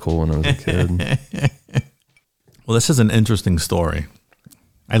thought I was cool when I was a kid. Well, this is an interesting story.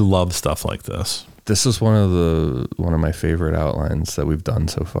 I love stuff like this. This is one of my favorite outlines that we've done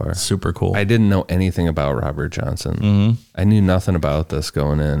so far. Super cool. I didn't know anything about Robert Johnson. Mm-hmm. I knew nothing about this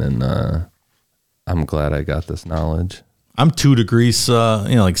going in, and I'm glad I got this knowledge. I'm 2 degrees,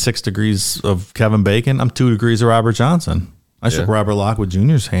 like 6 degrees of Kevin Bacon. I'm 2 degrees of Robert Johnson. I shook Robert Lockwood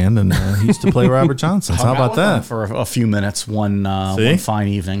Jr.'s hand, and he used to play Robert Johnson. How Hung out about with them that? for a few minutes one fine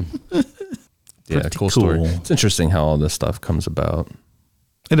evening. Yeah, cool story. It's interesting how all this stuff comes about.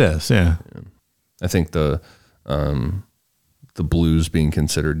 It is, yeah. I think the blues being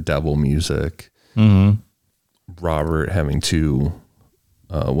considered devil music, Robert having 2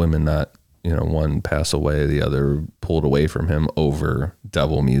 women not, one pass away, the other pulled away from him over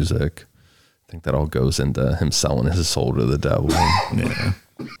devil music. I think that all goes into him selling his soul to the devil. Yeah.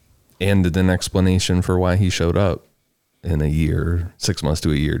 And an explanation for why he showed up in a year, 6 months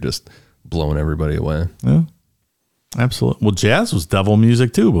to a year, just blowing everybody away. Yeah, absolutely. Well, jazz was devil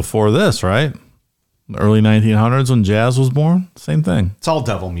music too before this, right? The early 1900s when jazz was born, same thing. It's all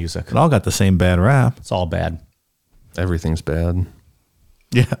devil music. It all got the same bad rap. It's all bad. Everything's bad.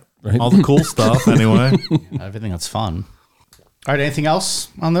 Yeah, Right? all the cool stuff anyway. Everything that's fun. All right, anything else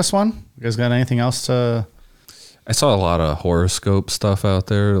on this one? You guys got anything else to... I saw a lot of horoscope stuff out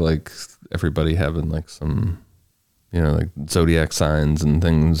there, like everybody having like some, like zodiac signs and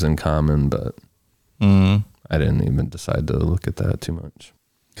things in common, but I didn't even decide to look at that too much.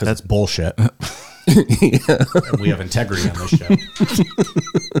 Because that's bullshit. We have integrity on this show.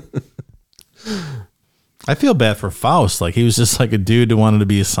 I feel bad for Faust. Like he was just like a dude who wanted to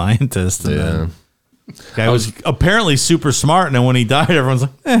be a scientist. And then guy was apparently super smart, and then when he died, everyone's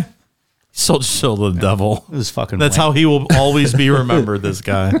like, he sold his soul to the devil. It was fucking That's lame. how he will always be remembered, this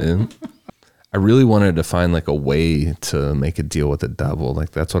guy. Yeah. I really wanted to find like a way to make a deal with the devil.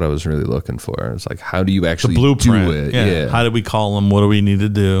 Like that's what I was really looking for. It's like, how do you actually Blueprint. do it? Yeah. How do we call him? What do we need to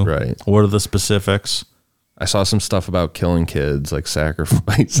do? Right. What are the specifics? I saw some stuff about killing kids, like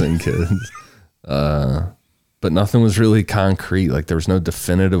sacrificing kids. But nothing was really concrete. Like there was no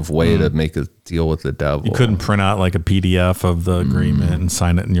definitive way to make a deal with the devil. You couldn't print out like a PDF of the agreement and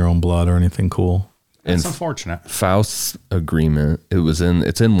sign it in your own blood or anything cool. That's And unfortunate. Faust's agreement,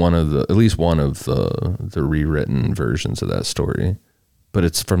 it's in one of the, at least one of the rewritten versions of that story, but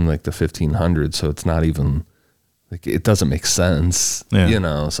it's from like the 1500s. So it's not even like, it doesn't make sense, so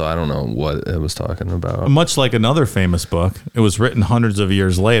I don't know what it was talking about. Much like another famous book, it was written hundreds of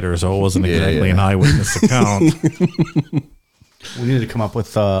years later, so it wasn't exactly an eyewitness account. We need to come up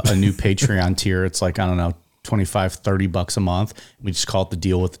with a new Patreon tier. It's like, I don't know, $25-$30 a month. We just call it the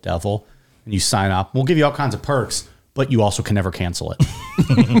Deal with the Devil. And you sign up. We'll give you all kinds of perks, but you also can never cancel it.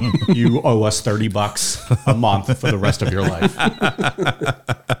 You owe us $30 a month for the rest of your life.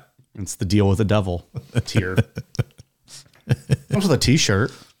 It's the Deal with the Devil tier. Comes with a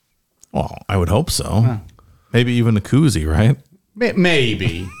t-shirt. Well, I would hope so. Maybe even a koozie, right?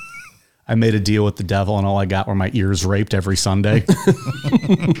 Maybe. I made a deal with the devil and all I got were my ears raped every Sunday.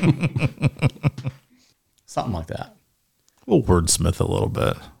 Something like that. We'll wordsmith a little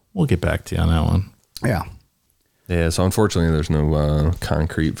bit. We'll get back to you on that one. Yeah. Yeah, so unfortunately, there's no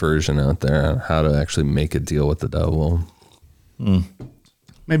concrete version out there on how to actually make a deal with the devil.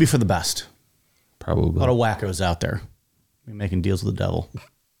 Maybe for the best. Probably. A lot of wackos out there making deals with the devil.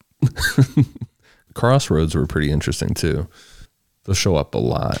 Crossroads were pretty interesting too. They'll show up a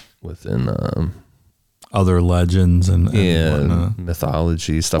lot within other legends and whatnot.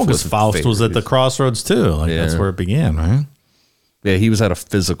 Mythology stuff. Because Faust was at the crossroads too. That's where it began, right? Yeah, he was at a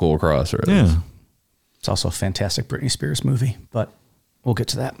physical crossroads. Yeah. It's also a fantastic Britney Spears movie, but we'll get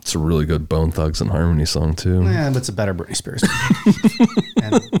to that. It's a really good Bone Thugs and Harmony song too. Yeah, but it's a better Britney Spears movie.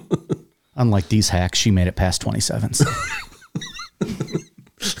 And unlike these hacks, she made it past 27. So.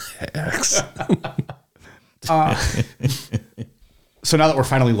 Hacks. So now that we're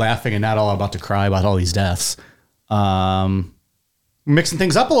finally laughing and not all about to cry about all these deaths, mixing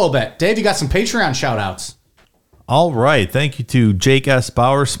things up a little bit. Dave, you got some Patreon shout outs. All right. Thank you to Jake S.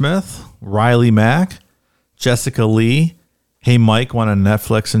 Bowersmith, Riley Mack, Jessica Lee. Hey, Mike, want a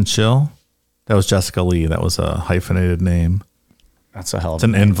Netflix and chill? That was Jessica Lee. That was a hyphenated name. That's a hell of It's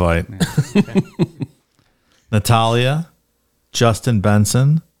an invite. Yeah. Okay. Natalia, Justin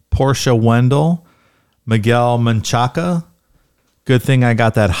Benson, Portia Wendell, Miguel Menchaca. Good thing I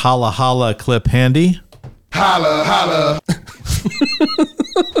got that holla holla clip handy. Holla holla.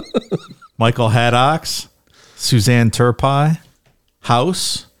 Michael Haddox, Suzanne Turpie,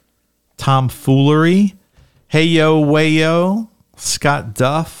 House, Tom Foolery, Hey Yo Wayo, Scott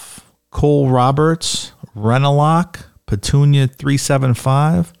Duff, Cole Roberts, Renalock, Petunia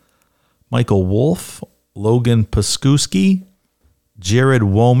 375, Michael Wolf, Logan Paskuski, Jared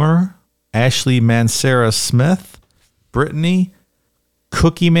Womer, Ashley Mancera Smith, Brittany,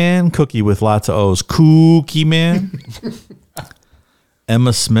 Cookie Man, Cookie with lots of O's, Cookie Man,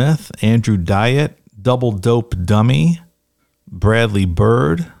 Emma Smith, Andrew Diet, Double Dope Dummy, Bradley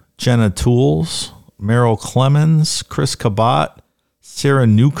Bird, Jenna Tools, Merrill Clemens, Chris Cabot, Sarah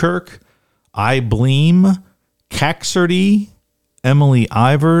Newkirk, I Bleem, Caxardy, Emily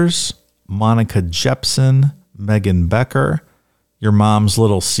Ivers, Monica Jepson, Megan Becker, Your Mom's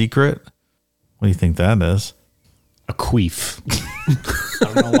Little Secret. What do you think that is? A queef.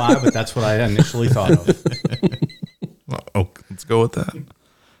 I don't know why, but that's what I initially thought of. Oh, let's go with that.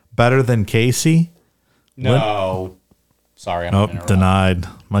 Better Than Casey? No. Sorry, I'm Nope, denied.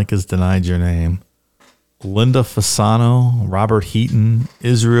 Mike has denied your name. Linda Fasano, Robert Heaton,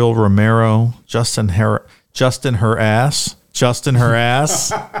 Israel Romero, Justin her ass.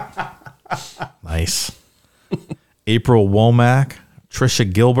 Nice. April Womack,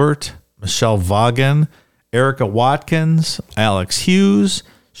 Trisha Gilbert, Michelle Vaughan, Erica Watkins, Alex Hughes,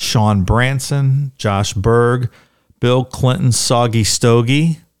 Sean Branson, Josh Berg, Bill Clinton Soggy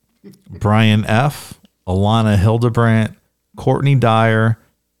Stogie, Brian F., Alana Hildebrandt, Courtney Dyer,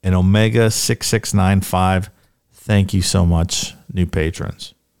 and Omega 6695. Thank you so much, new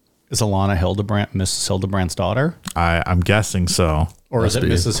patrons. Is Alana Hildebrandt Mrs. Hildebrandt's daughter? I'm guessing so. Or is it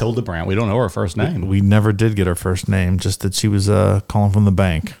Mrs. Hildebrandt? We don't know her first name. We never did get her first name, just that she was calling from the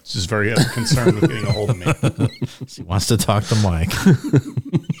bank. She's very concerned with getting a hold of me. She wants to talk to Mike.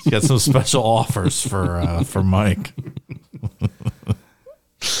 She's got some special offers for Mike.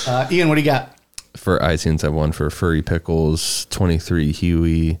 Ian, what do you got? For iTunes, I have one for Furry Pickles, 23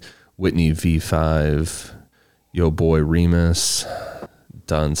 Huey, Whitney V5, Yo Boy Remus,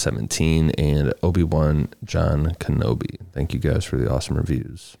 Don 17, and Obi-Wan John Kenobi. Thank you guys for the awesome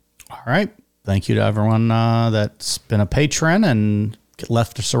reviews. All right. Thank you to everyone that's been a patron and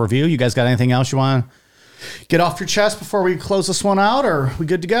left us a review. You guys got anything else you want to get off your chest before we close this one out, or are we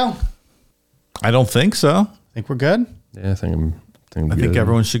good to go? I don't think so. Think we're good? Yeah, I think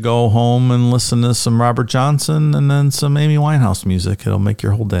everyone should go home and listen to some Robert Johnson and then some Amy Winehouse music. It'll make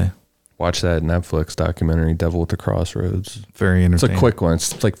your whole day. Watch that Netflix documentary, Devil at the Crossroads. Very entertaining. It's a quick one.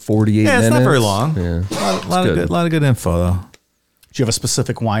 It's like 48 minutes. Yeah, it's not very long. Yeah. A lot of good info, though. Do you have a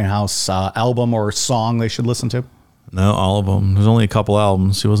specific Winehouse album or song they should listen to? No, all of them. There's only a couple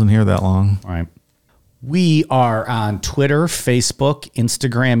albums. He wasn't here that long. All right. We are on Twitter, Facebook,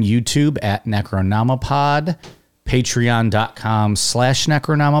 Instagram, YouTube at Necronomipod,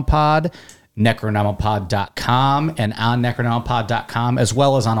 patreon.com/Necronomipod, Necronomipod.com, and on Necronomipod.com, as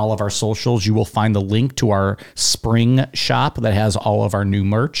well as on all of our socials, you will find the link to our spring shop that has all of our new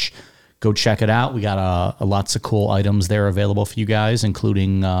merch. Go check it out. We got lots of cool items there available for you guys,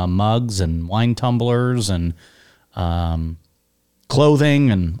 including mugs and wine tumblers and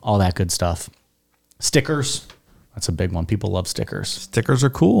clothing and all that good stuff. Stickers. That's a big one. People love stickers. Stickers are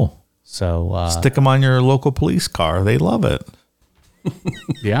cool. So stick them on your local police car. They love it.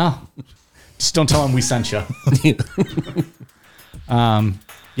 Yeah. Just don't tell them we sent you.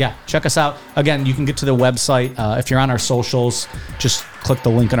 Yeah, check us out. Again, you can get to the website. If you're on our socials, just click the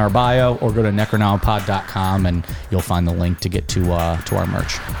link in our bio or go to necronomipod.com and you'll find the link to get to our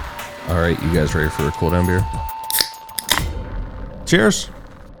merch. All right, you guys ready for a cool down beer? Cheers.